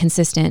very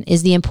consistent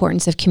is the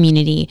importance of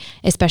community,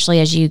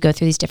 especially as you go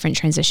through these different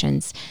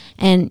transitions.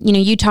 And,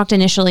 you talked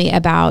initially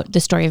about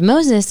the story of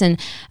Moses. And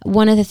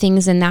one of the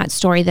things in that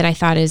story that I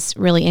thought is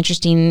really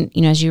interesting,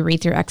 as you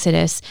read through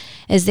Exodus,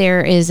 is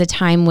there is a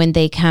time when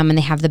they come and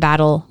they have the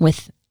battle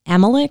with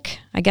Amalek.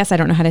 I guess I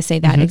don't know how to say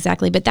that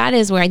exactly, but that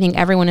is where I think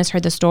everyone has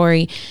heard the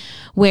story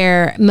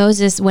where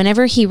Moses,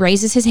 whenever he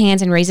raises his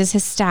hands and raises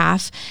his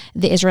staff,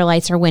 the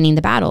Israelites are winning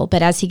the battle.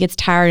 But as he gets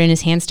tired and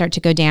his hands start to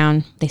go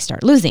down, they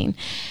start losing.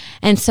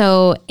 And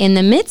so in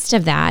the midst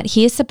of that,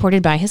 he is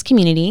supported by his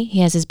community. He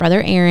has his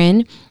brother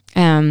Aaron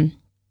and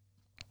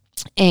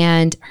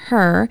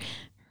Hur,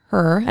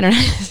 I don't know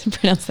how to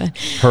pronounce that.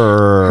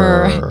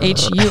 Hur,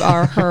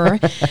 H-U-R,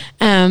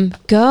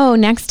 go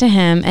next to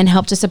him and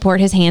help to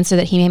support his hands so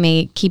that he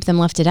may keep them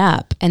lifted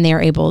up and they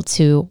are able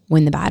to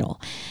win the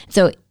battle.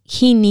 So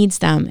he needs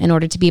them in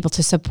order to be able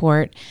to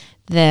support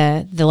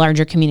the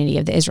larger community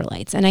of the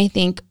Israelites. And I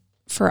think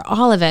for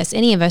all of us,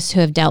 any of us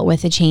who have dealt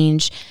with a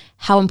change,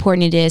 how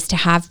important it is to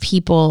have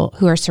people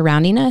who are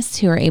surrounding us,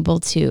 who are able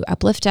to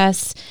uplift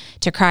us,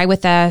 to cry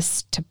with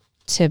us,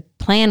 to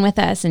plan with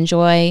us,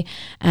 enjoy.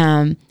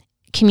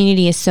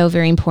 Community is so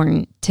very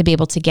important to be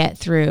able to get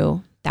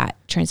through that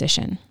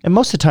transition. And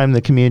most of the time, the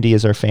community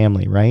is our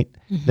family, right?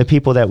 Mm-hmm. The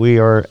people that we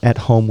are at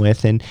home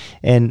with. And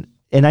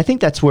I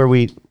think that's where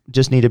we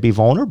just need to be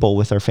vulnerable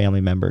with our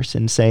family members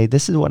and say,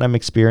 this is what I'm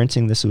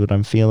experiencing. This is what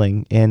I'm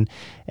feeling. And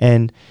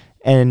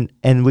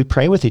we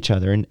pray with each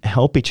other and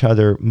help each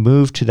other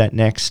move to that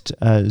next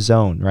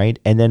zone, right?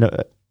 And then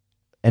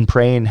and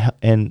pray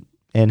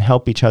and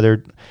help each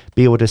other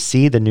be able to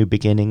see the new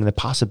beginning, the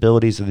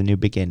possibilities of the new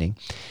beginning.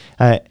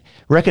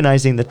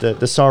 Recognizing that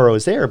the sorrow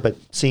is there, but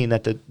seeing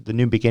that the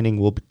new beginning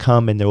will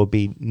come and there will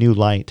be new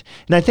light.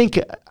 And I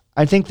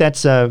think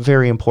that's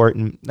very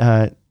important.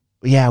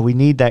 We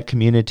need that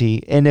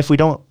community. And if we're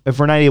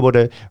not able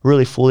to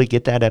really fully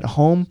get that at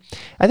home,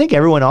 I think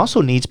everyone also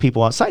needs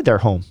people outside their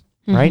home,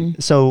 right? Mm-hmm.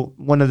 So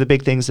one of the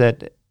big things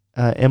that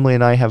Emily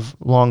and I have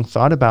long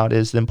thought about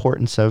is the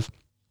importance of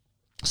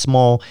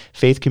small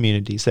faith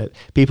communities, that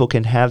people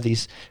can have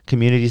these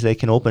communities they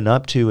can open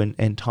up to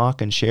and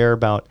talk and share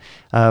about.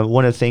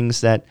 One of the things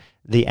that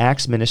the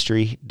Acts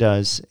ministry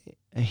does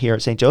here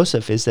at St.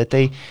 Joseph is that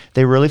they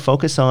really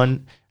focus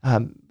on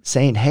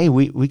saying, hey,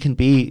 we can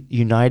be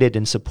united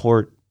in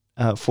support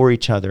for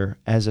each other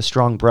as a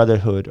strong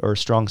brotherhood or a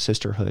strong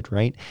sisterhood,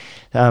 right?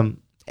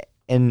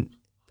 And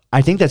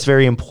I think that's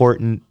very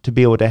important to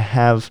be able to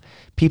have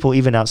people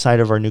even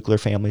outside of our nuclear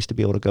families to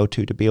be able to go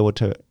to be able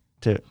to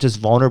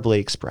just vulnerably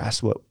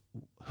express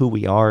who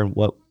we are and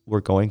what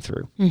we're going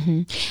through.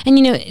 Mm-hmm.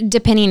 And,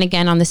 depending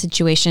again on the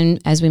situation,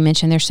 as we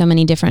mentioned, there's so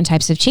many different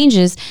types of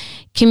changes.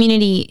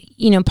 Community,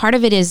 part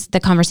of it is the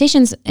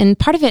conversations, and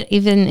part of it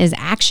even is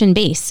action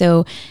based.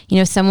 So,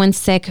 someone's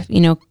sick,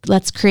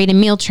 let's create a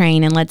meal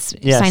train and let's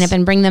sign up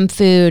and bring them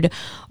food.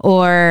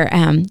 Or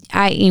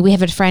we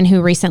have a friend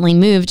who recently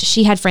moved.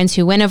 She had friends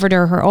who went over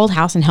to her old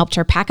house and helped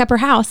her pack up her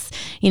house,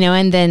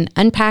 and then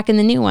unpack in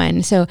the new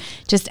one. So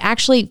just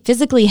actually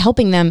physically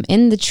helping them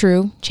in the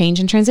true change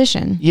and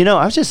transition.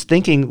 I was just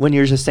thinking when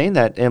you were just saying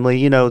that,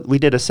 Emily, we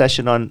did a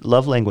session on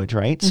love language,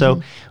 right? Mm-hmm.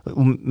 So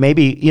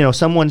maybe,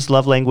 someone's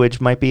love language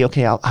might be,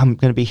 okay, I'm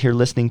going to be here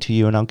listening to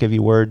you and I'll give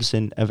you words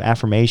of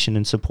affirmation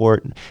and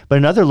support. But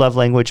another love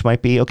language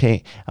might be,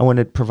 okay, I want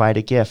to provide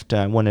a gift.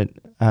 I want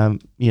to,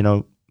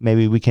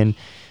 maybe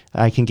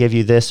I can give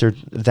you this or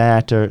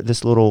that or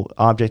this little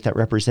object that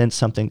represents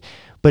something.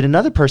 But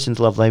another person's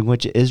love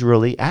language is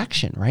really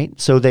action, right?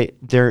 So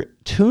they're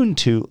tuned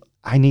to,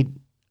 I need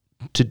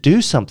to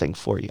do something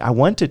for you. I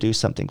want to do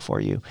something for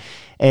you.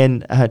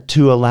 And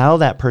to allow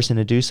that person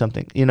to do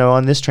something.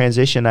 On this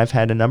transition, I've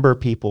had a number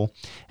of people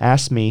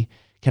ask me,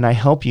 can I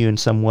help you in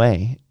some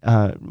way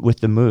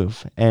with the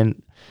move?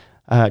 And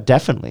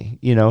definitely,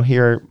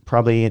 here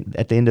probably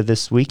at the end of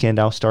this weekend,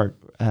 I'll start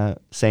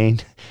saying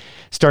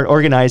start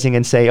organizing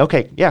and say,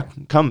 okay, yeah,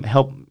 come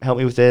help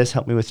me with this,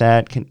 help me with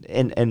that,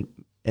 and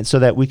so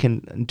that we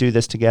can do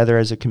this together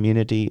as a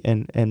community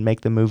and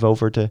make the move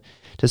over to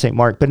St.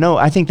 Mark. But no,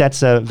 I think that's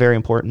very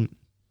important.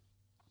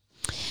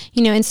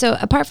 And so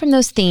apart from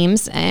those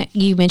themes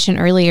you mentioned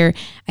earlier,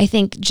 I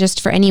think just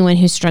for anyone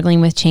who's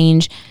struggling with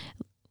change,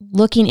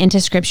 looking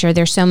into Scripture,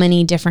 there's so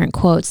many different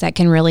quotes that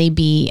can really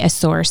be a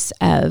source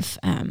of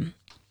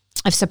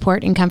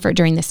support and comfort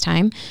during this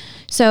time.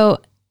 So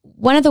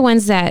one of the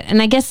ones that,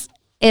 and I guess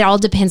it all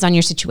depends on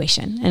your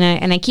situation.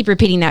 And I keep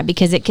repeating that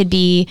because it could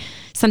be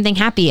something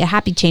happy, a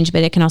happy change,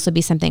 but it can also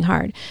be something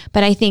hard.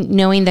 But I think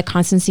knowing the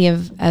constancy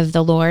of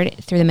the Lord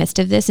through the midst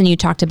of this, and you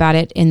talked about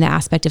it in the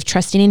aspect of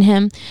trusting in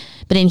him,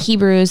 but in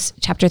Hebrews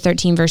chapter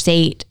 13, verse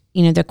 8,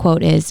 the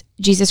quote is,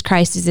 Jesus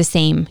Christ is the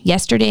same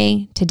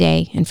yesterday,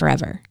 today, and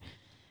forever.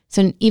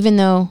 So even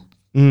though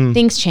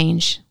things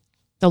change,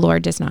 the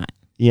Lord does not.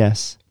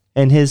 Yes.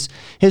 And his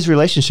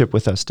relationship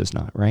with us does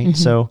not, right?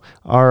 So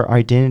our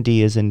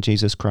identity is in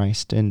Jesus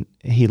Christ, and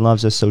he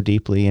loves us so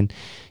deeply. And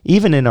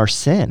even in our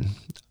sin,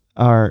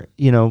 one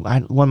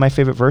of my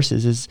favorite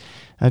verses is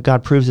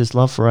God proves his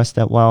love for us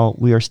that while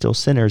we are still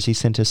sinners, he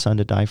sent his son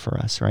to die for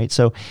us, right?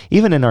 So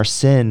even in our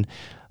sin,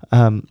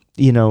 the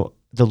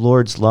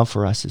Lord's love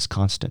for us is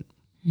constant.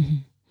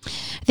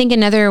 I think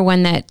another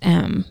one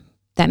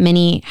that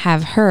many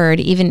have heard,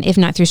 even if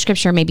not through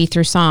Scripture, maybe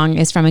through song,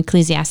 is from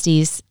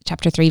Ecclesiastes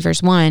chapter 3,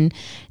 verse 1.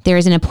 There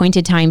is an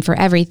appointed time for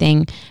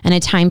everything and a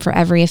time for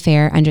every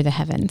affair under the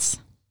heavens.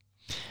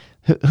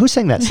 Who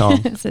sang that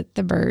song? Is it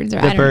the Birds? Or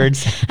the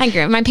Birds. I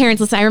grew up. My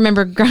parents listened. I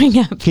remember growing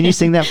up. Can you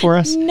sing that for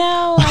us?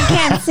 No, I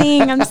can't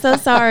sing. I'm so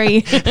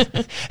sorry.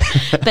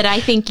 But I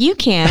think you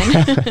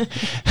can.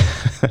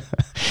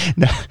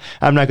 No,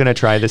 I'm not going to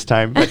try this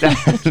time.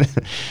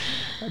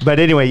 But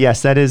anyway,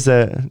 yes, that is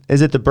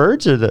it the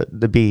birds or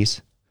the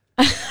bees?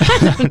 No,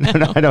 I don't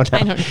know. I don't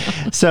know.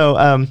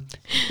 So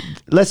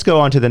let's go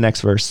on to the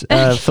next verse.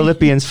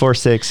 Philippians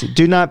 4:6.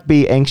 Do not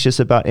be anxious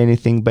about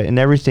anything, but in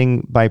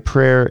everything by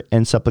prayer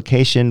and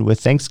supplication with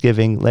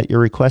thanksgiving, let your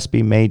requests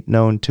be made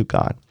known to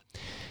God.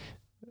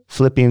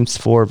 Philippians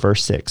 4,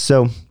 verse 6.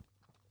 So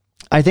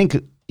I think,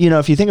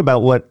 if you think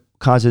about what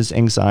causes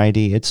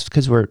anxiety, it's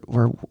because we're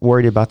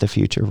worried about the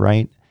future,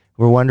 right?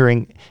 We're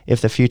wondering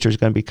if the future is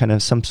going to be kind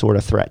of some sort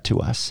of threat to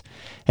us.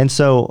 And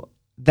so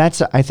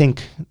that's, I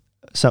think,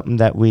 something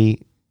that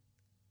we,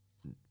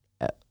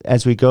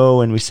 as we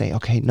go and we say,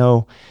 okay,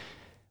 no,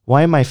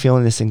 why am I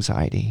feeling this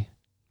anxiety?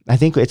 I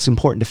think it's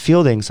important to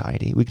feel the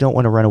anxiety. We don't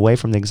want to run away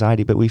from the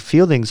anxiety, but we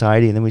feel the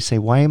anxiety and then we say,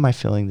 why am I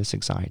feeling this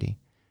anxiety?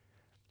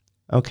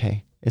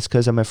 Okay, it's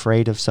because I'm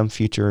afraid of some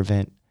future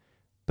event,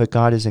 but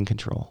God is in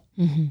control.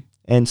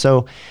 And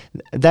so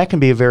that can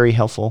be a very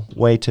helpful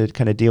way to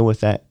kind of deal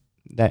with that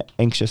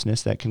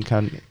anxiousness that can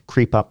kind of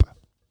creep up.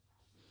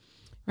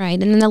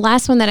 Right. And then the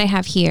last one that I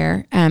have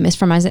here is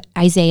from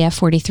Isaiah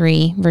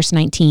 43, verse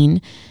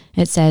 19.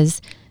 It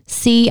says,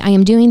 "See, I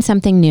am doing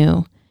something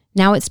new.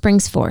 Now it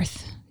springs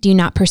forth. Do you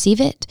not perceive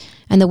it?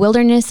 And the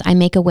wilderness I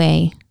make a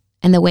way,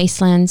 and the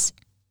wastelands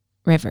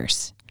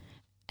rivers."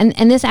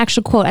 And this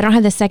actual quote, I don't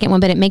have the second one,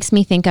 but it makes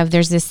me think of,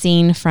 there's this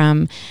scene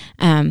from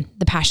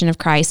The Passion of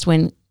Christ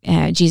when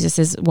Jesus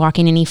is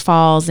walking and he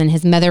falls and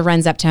his mother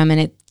runs up to him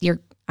and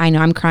I know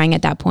I'm crying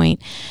at that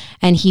point.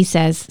 And he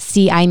says,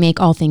 "See, I make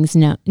all things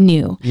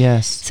new."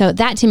 Yes. So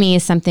that to me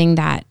is something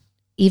that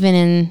even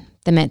in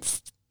the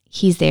midst,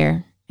 he's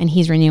there and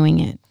he's renewing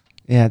it.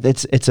 Yeah,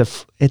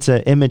 it's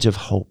an image of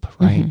hope,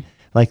 right?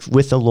 Like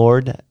with the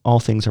Lord, all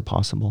things are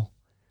possible.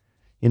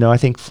 I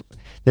think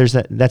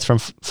that's from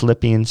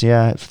Philippians.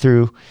 Yeah,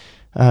 through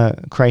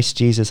Christ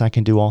Jesus, I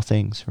can do all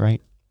things,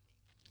 right?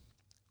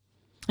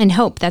 And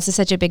hope, that's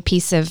such a big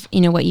piece of,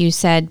 what you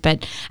said,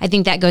 but I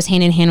think that goes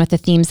hand in hand with the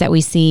themes that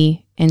we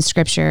see in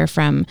Scripture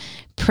from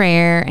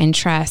prayer and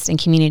trust and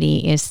community,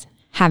 is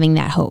having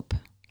that hope.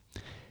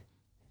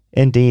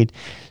 Indeed.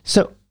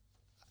 So,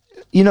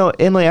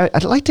 Emily,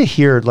 I'd like to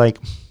hear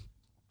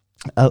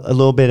a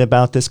little bit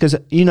about this because,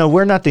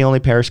 we're not the only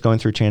parish going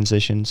through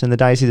transitions. In the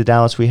Diocese of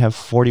Dallas, we have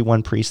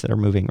 41 priests that are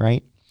moving,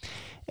 right?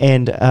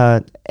 And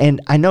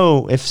I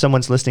know if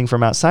someone's listening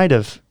from outside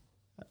of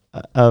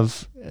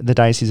the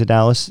Diocese of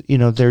Dallas,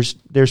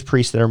 there's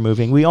priests that are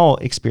moving. We all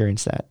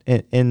experience that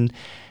in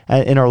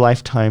our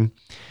lifetime.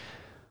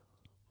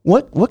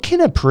 What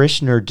can a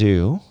parishioner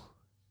do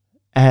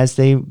as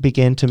they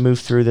begin to move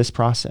through this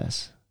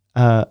process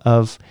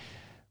of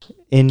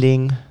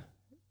ending,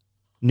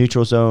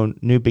 neutral zone,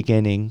 new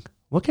beginning?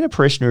 What can a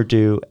parishioner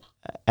do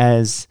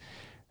as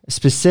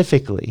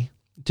specifically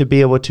to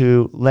be able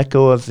to let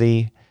go of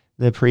the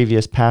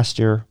previous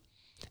pastor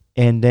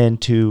and then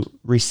to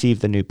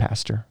receive the new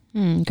pastor?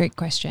 Great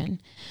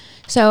question.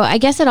 So I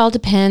guess it all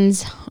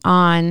depends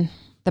on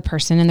the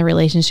person and the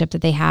relationship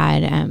that they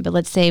had. But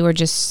let's say we're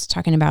just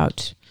talking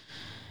about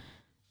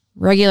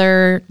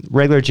regular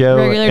Joe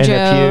Regular in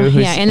Joe, the pew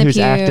who's, yeah, in the who's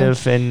pew.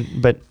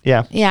 active, but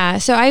yeah. Yeah.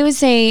 So I would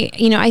say,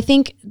 I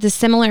think the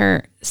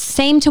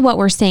same to what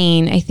we're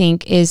saying, I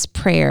think, is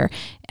prayer.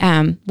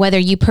 Whether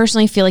you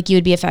personally feel like you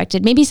would be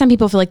affected, maybe some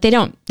people feel like they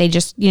don't, they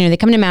just, they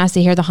come to mass,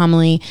 they hear the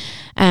homily.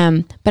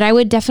 But I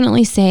would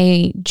definitely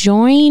say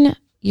join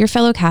your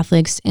fellow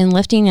Catholics in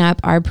lifting up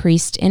our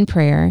priest in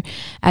prayer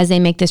as they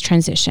make this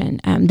transition,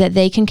 that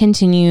they can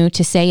continue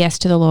to say yes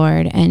to the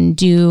Lord and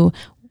do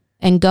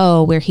and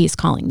go where he's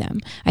calling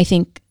them. I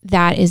think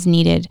that is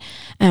needed.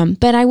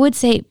 But I would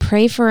say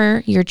pray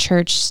for your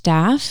church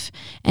staff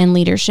and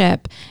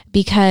leadership,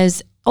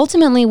 because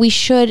ultimately we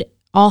should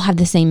all have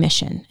the same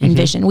mission and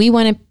vision. We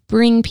want to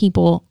bring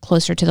people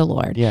closer to the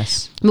Lord.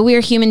 Yes. But we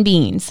are human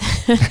beings.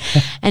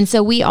 And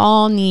so we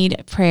all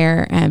need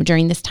prayer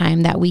during this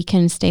time, that we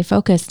can stay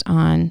focused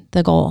on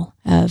the goal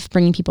of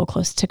bringing people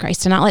close to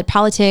Christ, and not let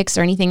politics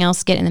or anything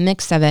else get in the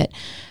mix of it,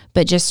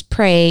 but just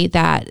pray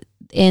that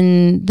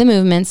in the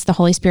movements, the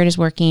Holy Spirit is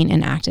working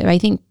and active. I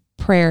think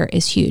prayer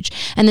is huge.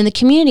 And then the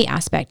community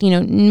aspect,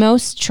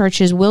 most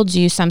churches will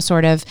do some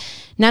sort of,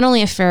 not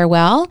only a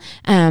farewell,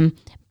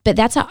 but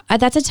that's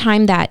a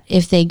time that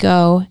if they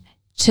go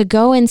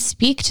and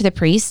speak to the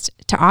priest,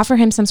 to offer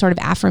him some sort of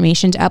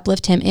affirmation, to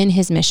uplift him in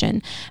his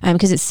mission,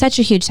 because it's such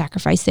a huge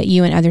sacrifice that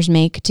you and others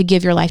make to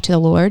give your life to the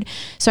Lord.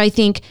 So I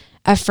think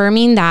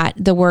affirming that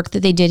the work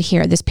that they did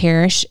here at this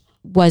parish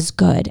was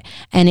good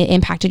and it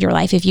impacted your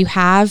life. If you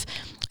have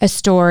a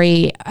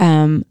story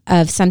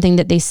of something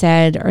that they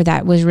said or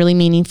that was really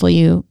meaningful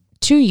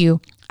to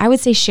you, I would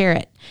say share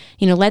it.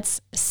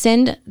 Let's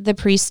send the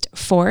priest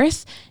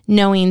forth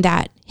knowing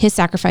that his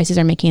sacrifices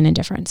are making a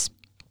difference.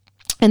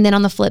 And then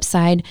on the flip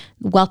side,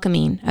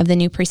 welcoming of the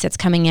new priest that's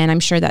coming in. I'm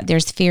sure that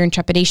there's fear and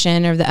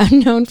trepidation or the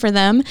unknown for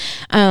them.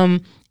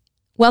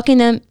 Welcoming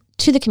them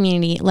to the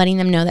community, letting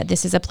them know that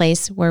this is a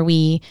place where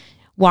we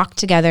walk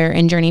together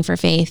and journey for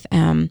faith.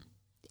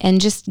 And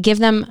just give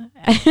them,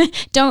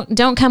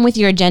 don't come with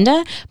your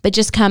agenda, but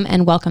just come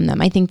and welcome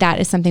them. I think that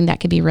is something that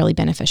could be really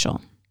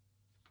beneficial.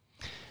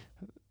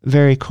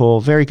 Very cool.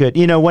 Very good.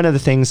 One of the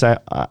things I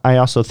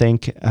also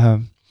think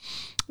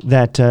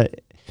that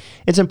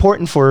it's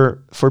important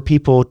for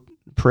people,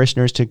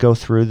 parishioners, to go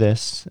through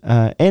this,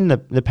 and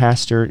the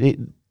pastor,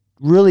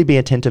 really be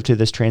attentive to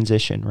this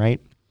transition, right?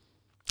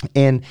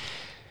 And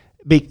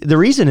the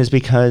reason is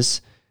because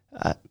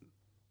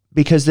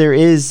there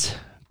is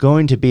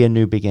going to be a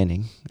new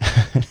beginning,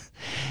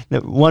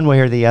 one way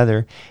or the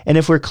other. And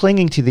if we're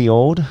clinging to the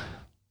old,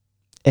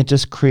 it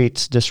just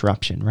creates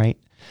disruption, right?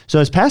 So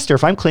as pastor,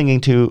 if I'm clinging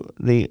to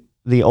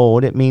the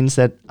old, it means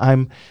that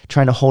I'm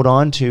trying to hold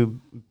on to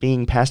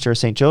being pastor of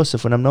St.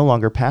 Joseph when I'm no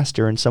longer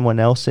pastor and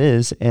someone else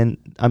is, and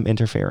I'm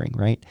interfering,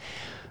 right?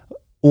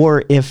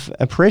 Or if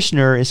a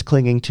parishioner is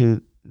clinging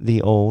to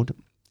the old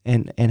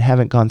and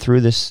haven't gone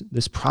through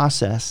this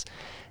process,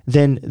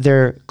 then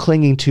they're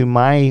clinging to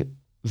my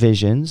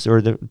visions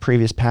or the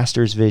previous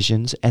pastor's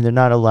visions, and they're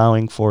not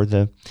allowing for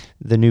the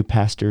new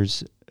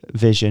pastor's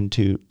vision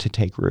to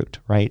take root,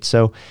 right?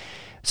 So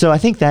I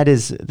think that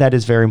is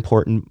very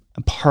important,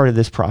 a part of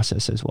this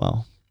process as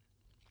well.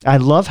 I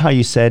love how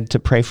you said to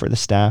pray for the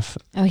staff.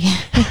 Oh yeah.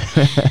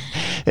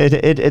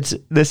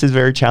 This is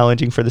very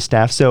challenging for the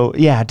staff. So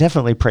yeah,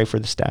 definitely pray for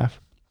the staff.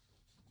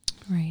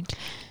 Right.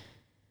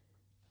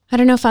 I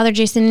don't know, Father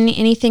Jason,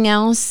 anything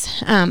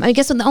else? I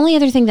guess the only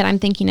other thing that I'm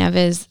thinking of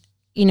is,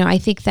 I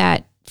think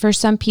that for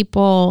some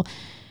people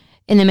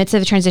in the midst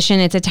of a transition,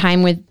 it's a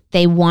time where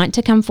they want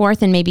to come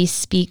forth and maybe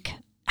speak,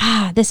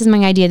 this is my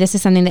idea, this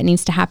is something that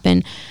needs to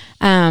happen.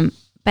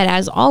 But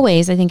as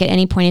always, I think at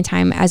any point in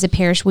time as a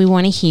parish, we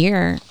want to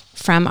hear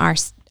from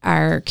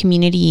our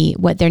community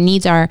what their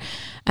needs are.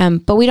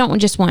 But we don't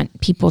just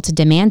want people to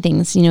demand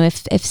things.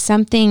 If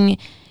something,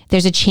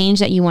 there's a change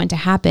that you want to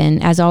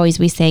happen, as always,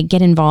 we say,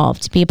 get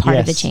involved, be a part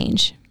of the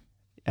change.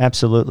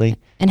 Absolutely.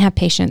 And have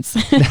patience.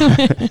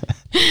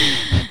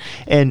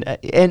 And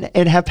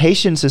have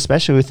patience,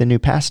 especially with the new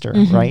pastor,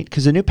 right?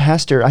 Because the new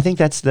pastor, I think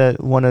that's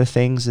one of the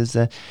things is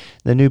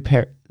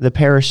the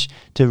parish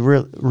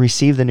to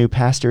receive the new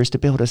pastor is to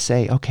be able to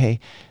say, okay,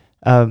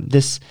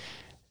 this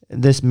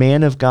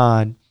man of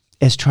God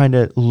is trying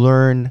to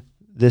learn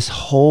this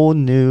whole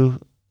new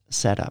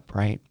setup,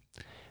 right?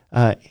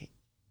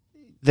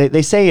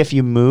 They say if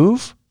you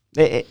move,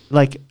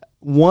 like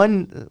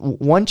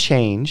one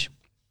change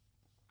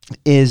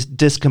is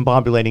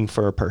discombobulating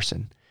for a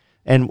person.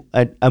 And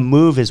a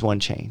move is one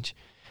change.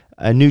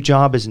 A new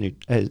job is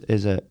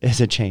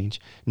a change.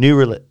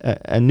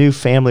 A new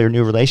family or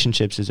new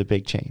relationships is a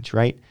big change,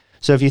 right?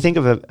 So if you think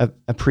of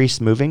a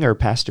priest moving or a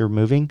pastor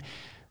moving,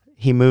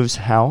 he moves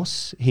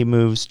house, he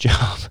moves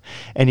job,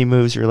 and he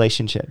moves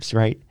relationships,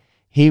 right?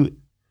 He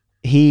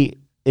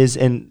is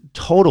in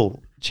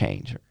total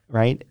change,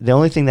 right? The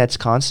only thing that's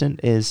constant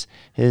is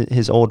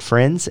his old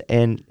friends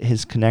and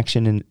his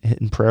connection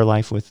in prayer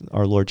life with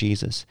our Lord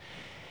Jesus.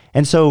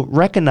 And so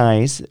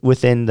recognize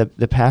within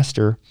the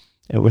pastor,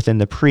 within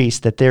the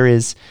priest, that there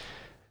is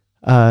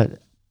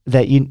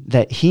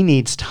that he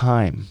needs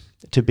time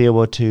to be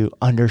able to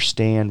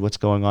understand what's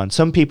going on.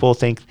 Some people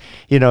think,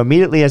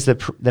 immediately as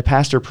the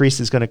pastor priest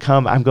is going to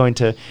come, I'm going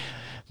to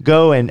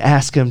go and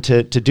ask him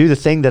to do the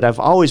thing that I've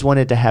always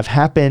wanted to have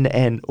happen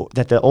and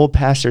that the old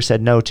pastor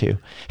said no to.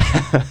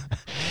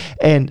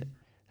 And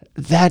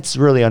that's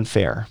really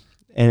unfair.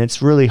 And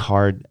it's really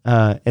hard.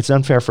 It's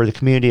unfair for the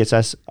community.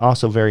 It's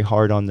also very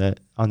hard on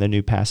the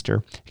new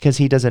pastor because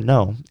he doesn't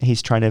know.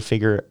 He's trying to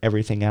figure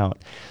everything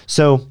out.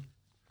 So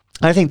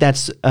I think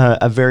that's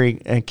a very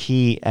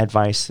key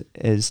advice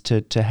is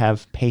to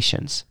have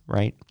patience,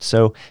 right?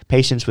 So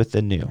patience with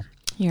the new.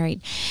 You're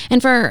right.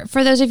 And for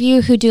those of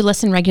you who do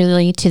listen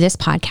regularly to this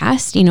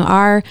podcast,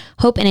 our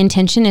hope and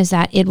intention is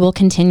that it will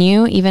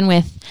continue even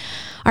with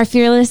our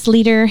fearless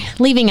leader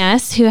leaving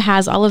us, who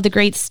has all of the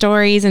great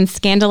stories and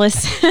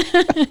scandalous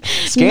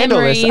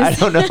memories. I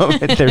don't know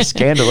if they're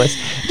scandalous.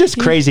 Just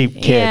crazy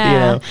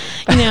kid,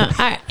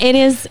 It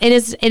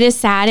is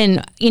sad,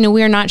 and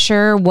we are not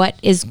sure what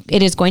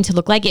it is going to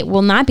look like. It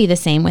will not be the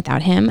same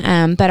without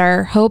him. But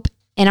our hope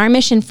and our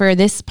mission for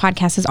this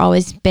podcast has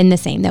always been the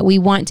same, that we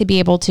want to be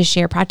able to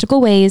share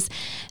practical ways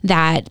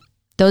that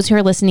those who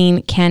are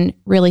listening can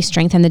really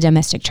strengthen the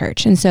domestic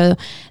church. And so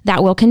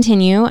that will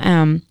continue.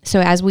 So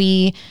as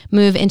we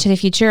move into the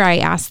future, I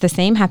ask the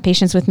same, have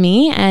patience with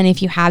me. And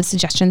if you have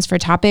suggestions for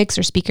topics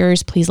or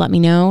speakers, please let me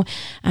know.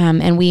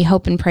 And we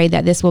hope and pray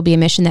that this will be a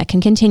mission that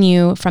can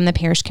continue from the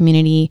parish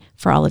community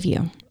for all of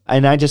you.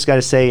 And I just got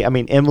to say,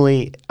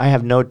 Emily, I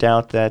have no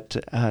doubt that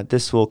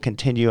this will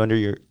continue under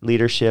your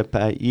leadership.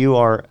 You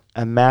are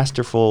a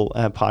masterful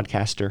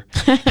podcaster.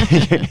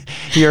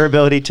 Your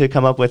ability to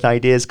come up with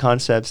ideas,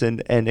 concepts,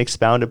 and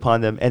expound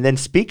upon them, and then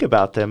speak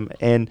about them.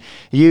 And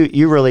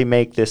you really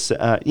make this,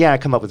 I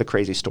come up with the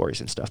crazy stories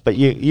and stuff, but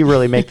you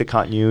really make the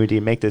continuity,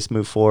 make this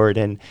move forward,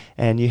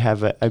 and you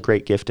have a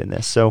great gift in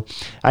this. So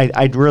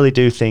I really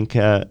do think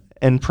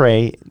and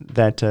pray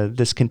that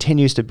this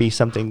continues to be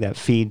something that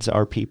feeds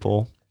our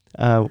people,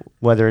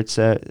 whether it's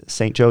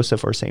St.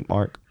 Joseph or St.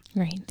 Mark.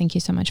 Right. Thank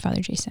you so much,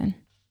 Father Jason.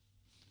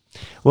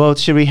 Well,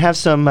 should we have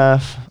some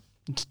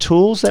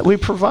tools that we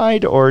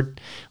provide, or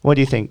what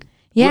do you think?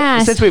 Yeah.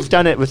 Since we've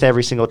done it with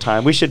every single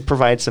time, we should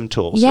provide some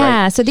tools.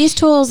 Yeah. Right? So these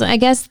tools, I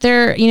guess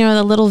they're,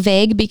 a little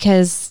vague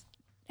because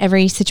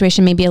every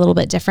situation may be a little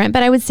bit different.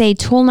 But I would say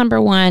tool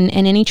number one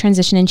in any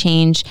transition and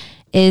change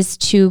is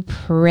to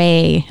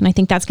pray. And I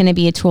think that's going to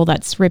be a tool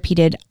that's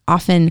repeated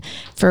often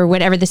for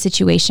whatever the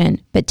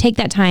situation. But take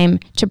that time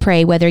to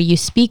pray, whether you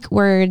speak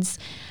words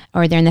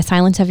or they're in the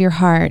silence of your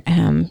heart.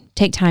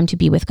 Take time to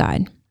be with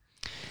God.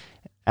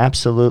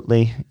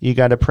 Absolutely. You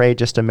got to pray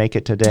just to make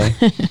it today.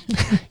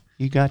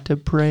 You got to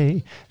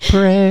pray.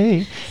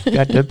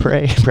 Got to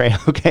pray.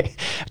 Okay.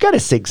 I got to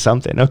sing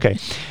something. Okay.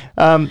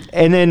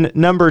 And then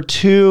number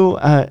two,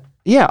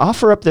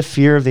 offer up the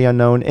fear of the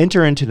unknown.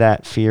 Enter into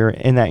that fear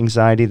and that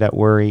anxiety, that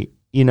worry.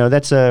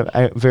 That's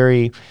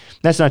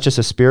that's not just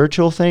a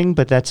spiritual thing,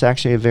 but that's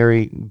actually a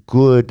very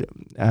good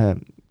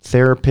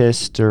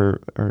therapist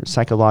or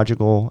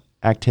psychological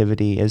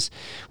activity. Is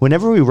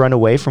whenever we run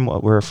away from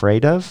what we're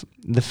afraid of,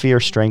 the fear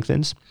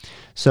strengthens.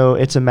 So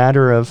it's a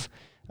matter of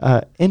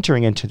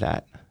entering into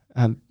that.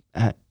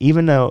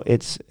 Even though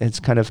it's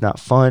kind of not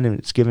fun and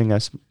it's giving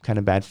us kind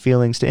of bad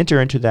feelings, to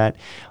enter into that,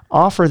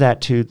 offer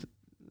that to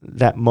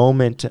that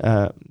moment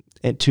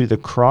to the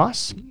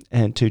cross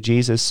and to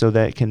Jesus, so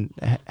that it can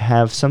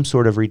have some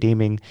sort of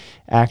redeeming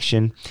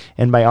action.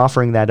 And by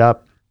offering that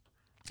up,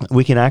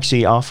 we can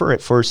actually offer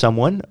it for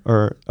someone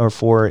or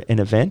for an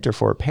event or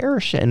for a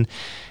parish, and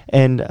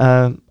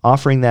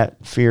offering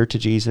that fear to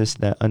Jesus,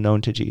 that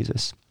unknown to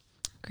Jesus.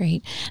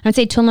 Great. I would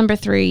say tool number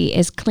 3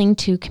 is cling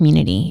to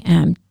community.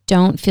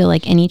 Don't feel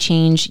like any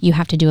change you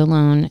have to do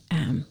alone.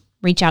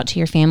 Reach out to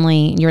your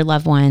family, your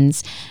loved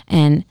ones,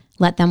 and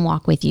let them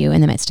walk with you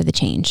in the midst of the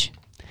change.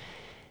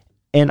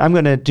 And I'm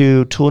going to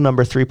do tool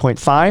number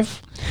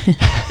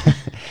 3.5.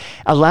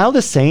 Allow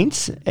the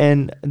saints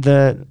and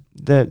the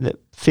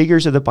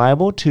figures of the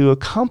Bible to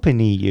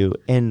accompany you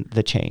in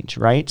the change,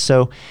 right?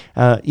 So,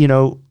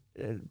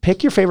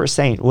 pick your favorite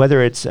saint,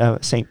 whether it's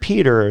St.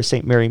 Peter or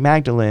St. Mary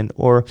Magdalene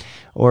or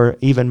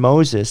even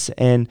Moses,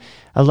 and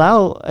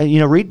allow,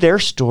 read their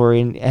story.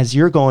 And as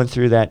you're going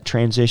through that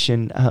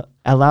transition,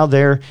 allow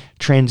their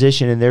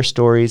transition and their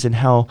stories and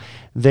how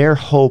their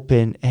hope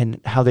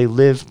and how they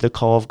lived the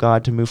call of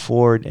God to move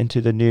forward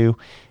into the new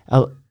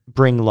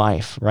bring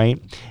life,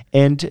 right?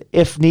 And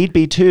if need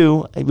be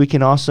too, we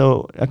can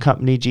also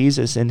accompany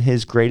Jesus in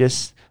his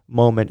greatest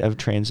moment of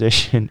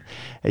transition,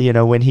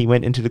 when he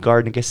went into the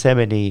Garden of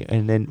Gethsemane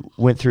and then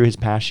went through his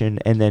passion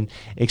and then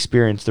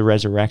experienced the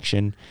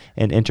resurrection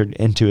and entered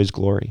into his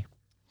glory.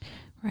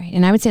 Right.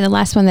 And I would say the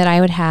last one that I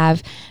would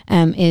have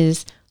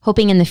is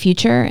hoping in the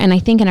future. And I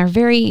think in our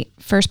very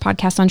first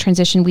podcast on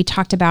transition, we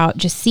talked about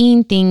just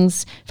seeing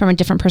things from a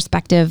different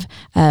perspective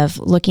of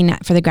looking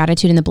at for the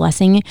gratitude and the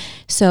blessing.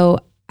 So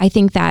I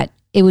think that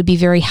it would be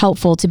very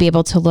helpful to be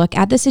able to look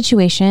at the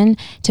situation,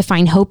 to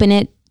find hope in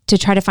it, to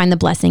try to find the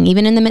blessing,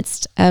 even in the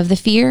midst of the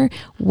fear.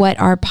 What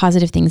are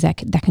positive things that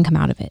can come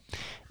out of it?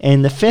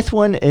 And the fifth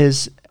one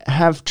is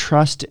have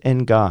trust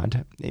in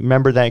God.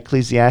 Remember that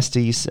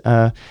Ecclesiastes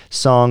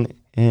song,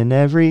 in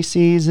every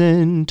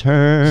season,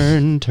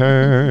 turn,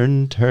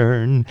 turn,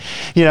 turn.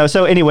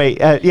 So anyway,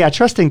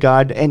 trust in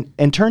God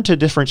and turn to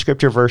different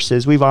scripture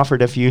verses. We've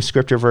offered a few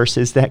scripture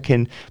verses that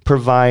can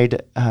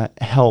provide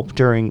help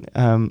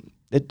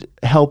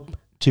help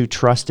to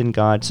trust in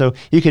God. So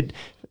you could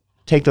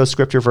take those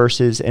scripture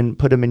verses and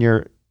put them in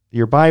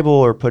your Bible,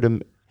 or put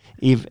them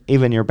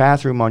even in your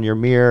bathroom on your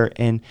mirror,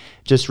 and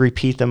just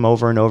repeat them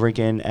over and over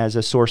again as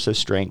a source of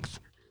strength.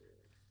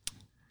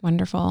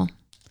 Wonderful.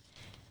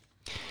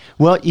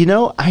 Well,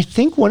 I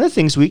think one of the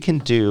things we can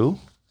do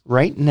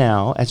right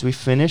now as we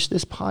finish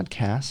this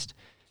podcast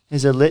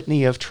is a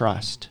litany of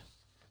trust.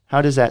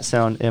 How does that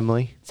sound,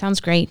 Emily?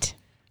 Sounds great.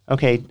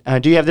 Okay.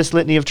 Do you have this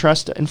litany of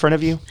trust in front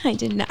of you? I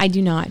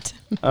do not.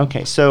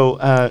 Okay.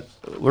 So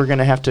we're going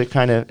to have to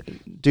kind of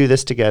do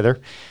this together.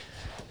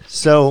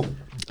 So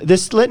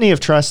this litany of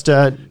trust,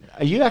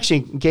 you actually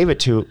gave it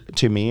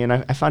to me, and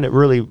I found it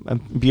really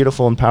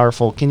beautiful and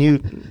powerful. Can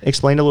you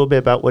explain a little bit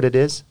about what it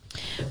is?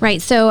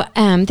 Right. So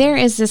there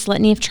is this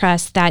litany of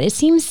trust that it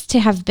seems to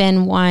have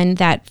been one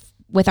that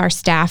with our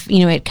staff,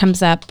 it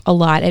comes up a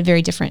lot at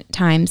very different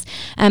times.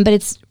 But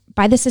it's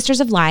by the Sisters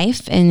of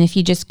Life. And if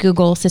you just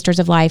Google Sisters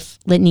of Life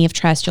Litany of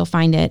Trust, you'll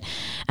find it.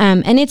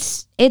 And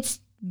it's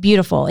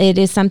beautiful. It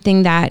is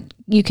something that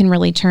you can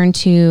really turn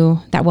to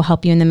that will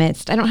help you in the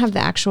midst. I don't have the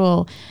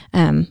actual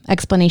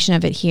explanation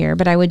of it here,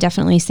 but I would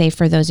definitely say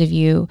for those of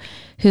you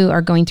who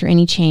are going through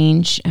any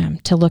change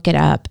to look it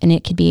up, and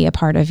it could be a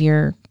part of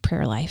your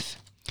prayer life.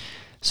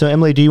 So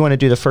Emily, do you want to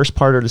do the first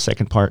part or the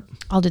second part?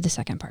 I'll do the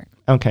second part.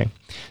 Okay.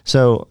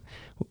 So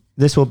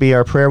this will be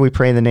our prayer. We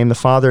pray in the name of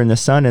the Father and the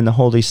Son and the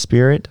Holy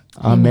Spirit.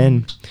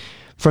 Amen.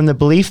 From the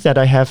belief that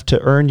I have to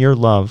earn your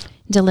love.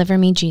 Deliver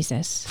me,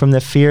 Jesus. From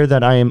the fear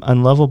that I am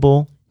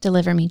unlovable.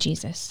 Deliver me,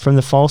 Jesus. From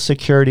the false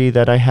security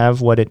that I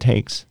have what it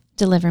takes.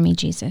 Deliver me,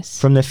 Jesus.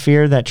 From the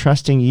fear that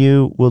trusting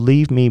you will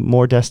leave me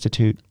more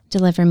destitute.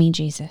 Deliver me,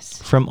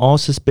 Jesus. From all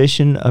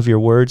suspicion of your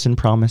words and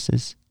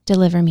promises.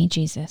 Deliver me,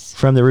 Jesus.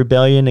 From the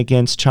rebellion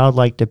against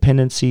childlike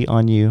dependency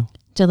on you.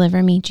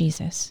 Deliver me,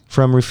 Jesus.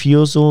 From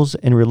refusals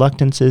and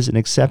reluctances in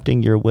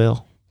accepting your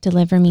will.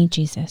 Deliver me,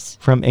 Jesus.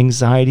 From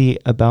anxiety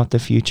about the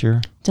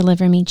future.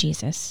 Deliver me,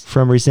 Jesus.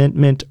 From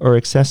resentment or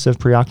excessive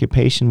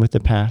preoccupation with the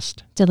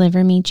past.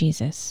 Deliver me,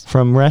 Jesus.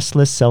 From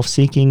restless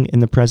self-seeking in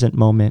the present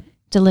moment.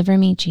 Deliver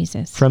me,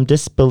 Jesus. From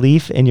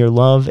disbelief in your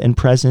love and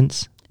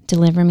presence.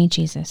 Deliver me,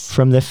 Jesus.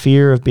 From the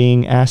fear of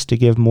being asked to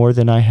give more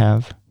than I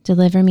have.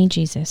 Deliver me,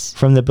 Jesus.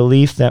 From the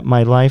belief that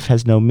my life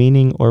has no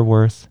meaning or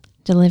worth.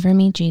 Deliver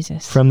me,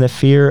 Jesus. From the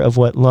fear of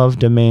what love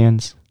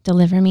demands.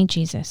 Deliver me,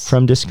 Jesus.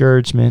 From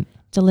discouragement.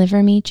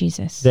 Deliver me,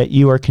 Jesus. That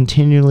you are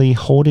continually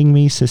holding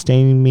me,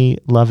 sustaining me,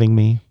 loving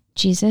me.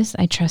 Jesus,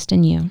 I trust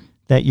in you.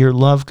 That your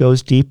love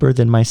goes deeper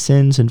than my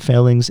sins and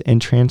failings and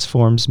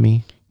transforms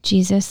me.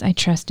 Jesus, I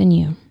trust in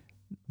you.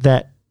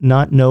 That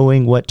not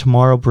knowing what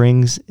tomorrow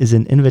brings is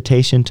an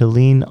invitation to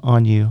lean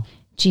on you.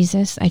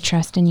 Jesus, I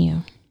trust in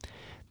you.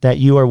 That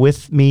you are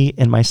with me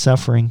in my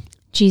suffering.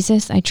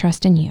 Jesus, I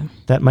trust in you.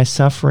 That my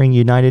suffering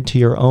united to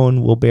your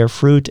own will bear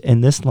fruit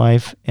in this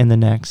life and the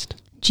next.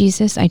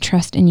 Jesus, I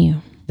trust in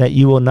you. That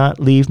you will not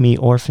leave me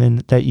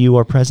orphan, that you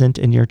are present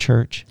in your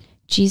church.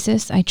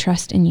 Jesus, I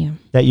trust in you.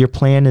 That your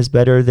plan is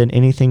better than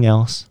anything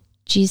else.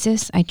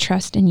 Jesus, I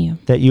trust in you.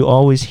 That you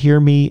always hear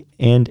me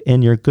and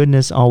in your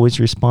goodness always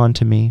respond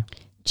to me.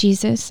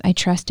 Jesus, I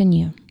trust in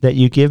you. That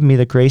you give me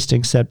the grace to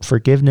accept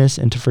forgiveness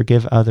and to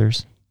forgive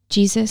others.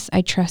 Jesus,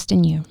 I trust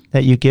in you.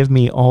 That you give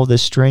me all the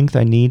strength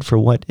I need for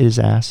what is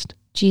asked.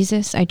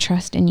 Jesus, I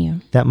trust in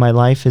you. That my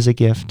life is a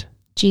gift.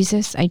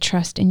 Jesus, I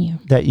trust in you.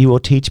 That you will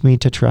teach me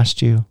to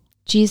trust you.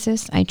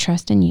 Jesus, I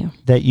trust in you.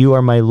 That you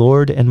are my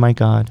Lord and my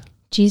God.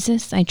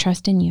 Jesus, I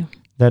trust in you.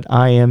 That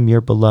I am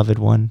your beloved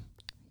one.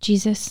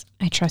 Jesus,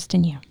 I trust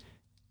in you.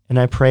 And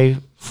I pray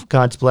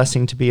God's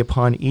blessing to be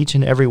upon each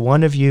and every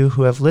one of you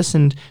who have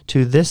listened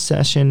to this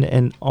session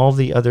and all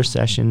the other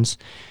sessions.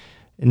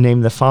 In the name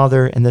of the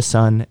Father, and the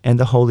Son, and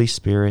the Holy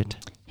Spirit.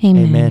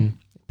 Amen. Amen.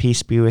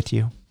 Peace be with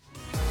you.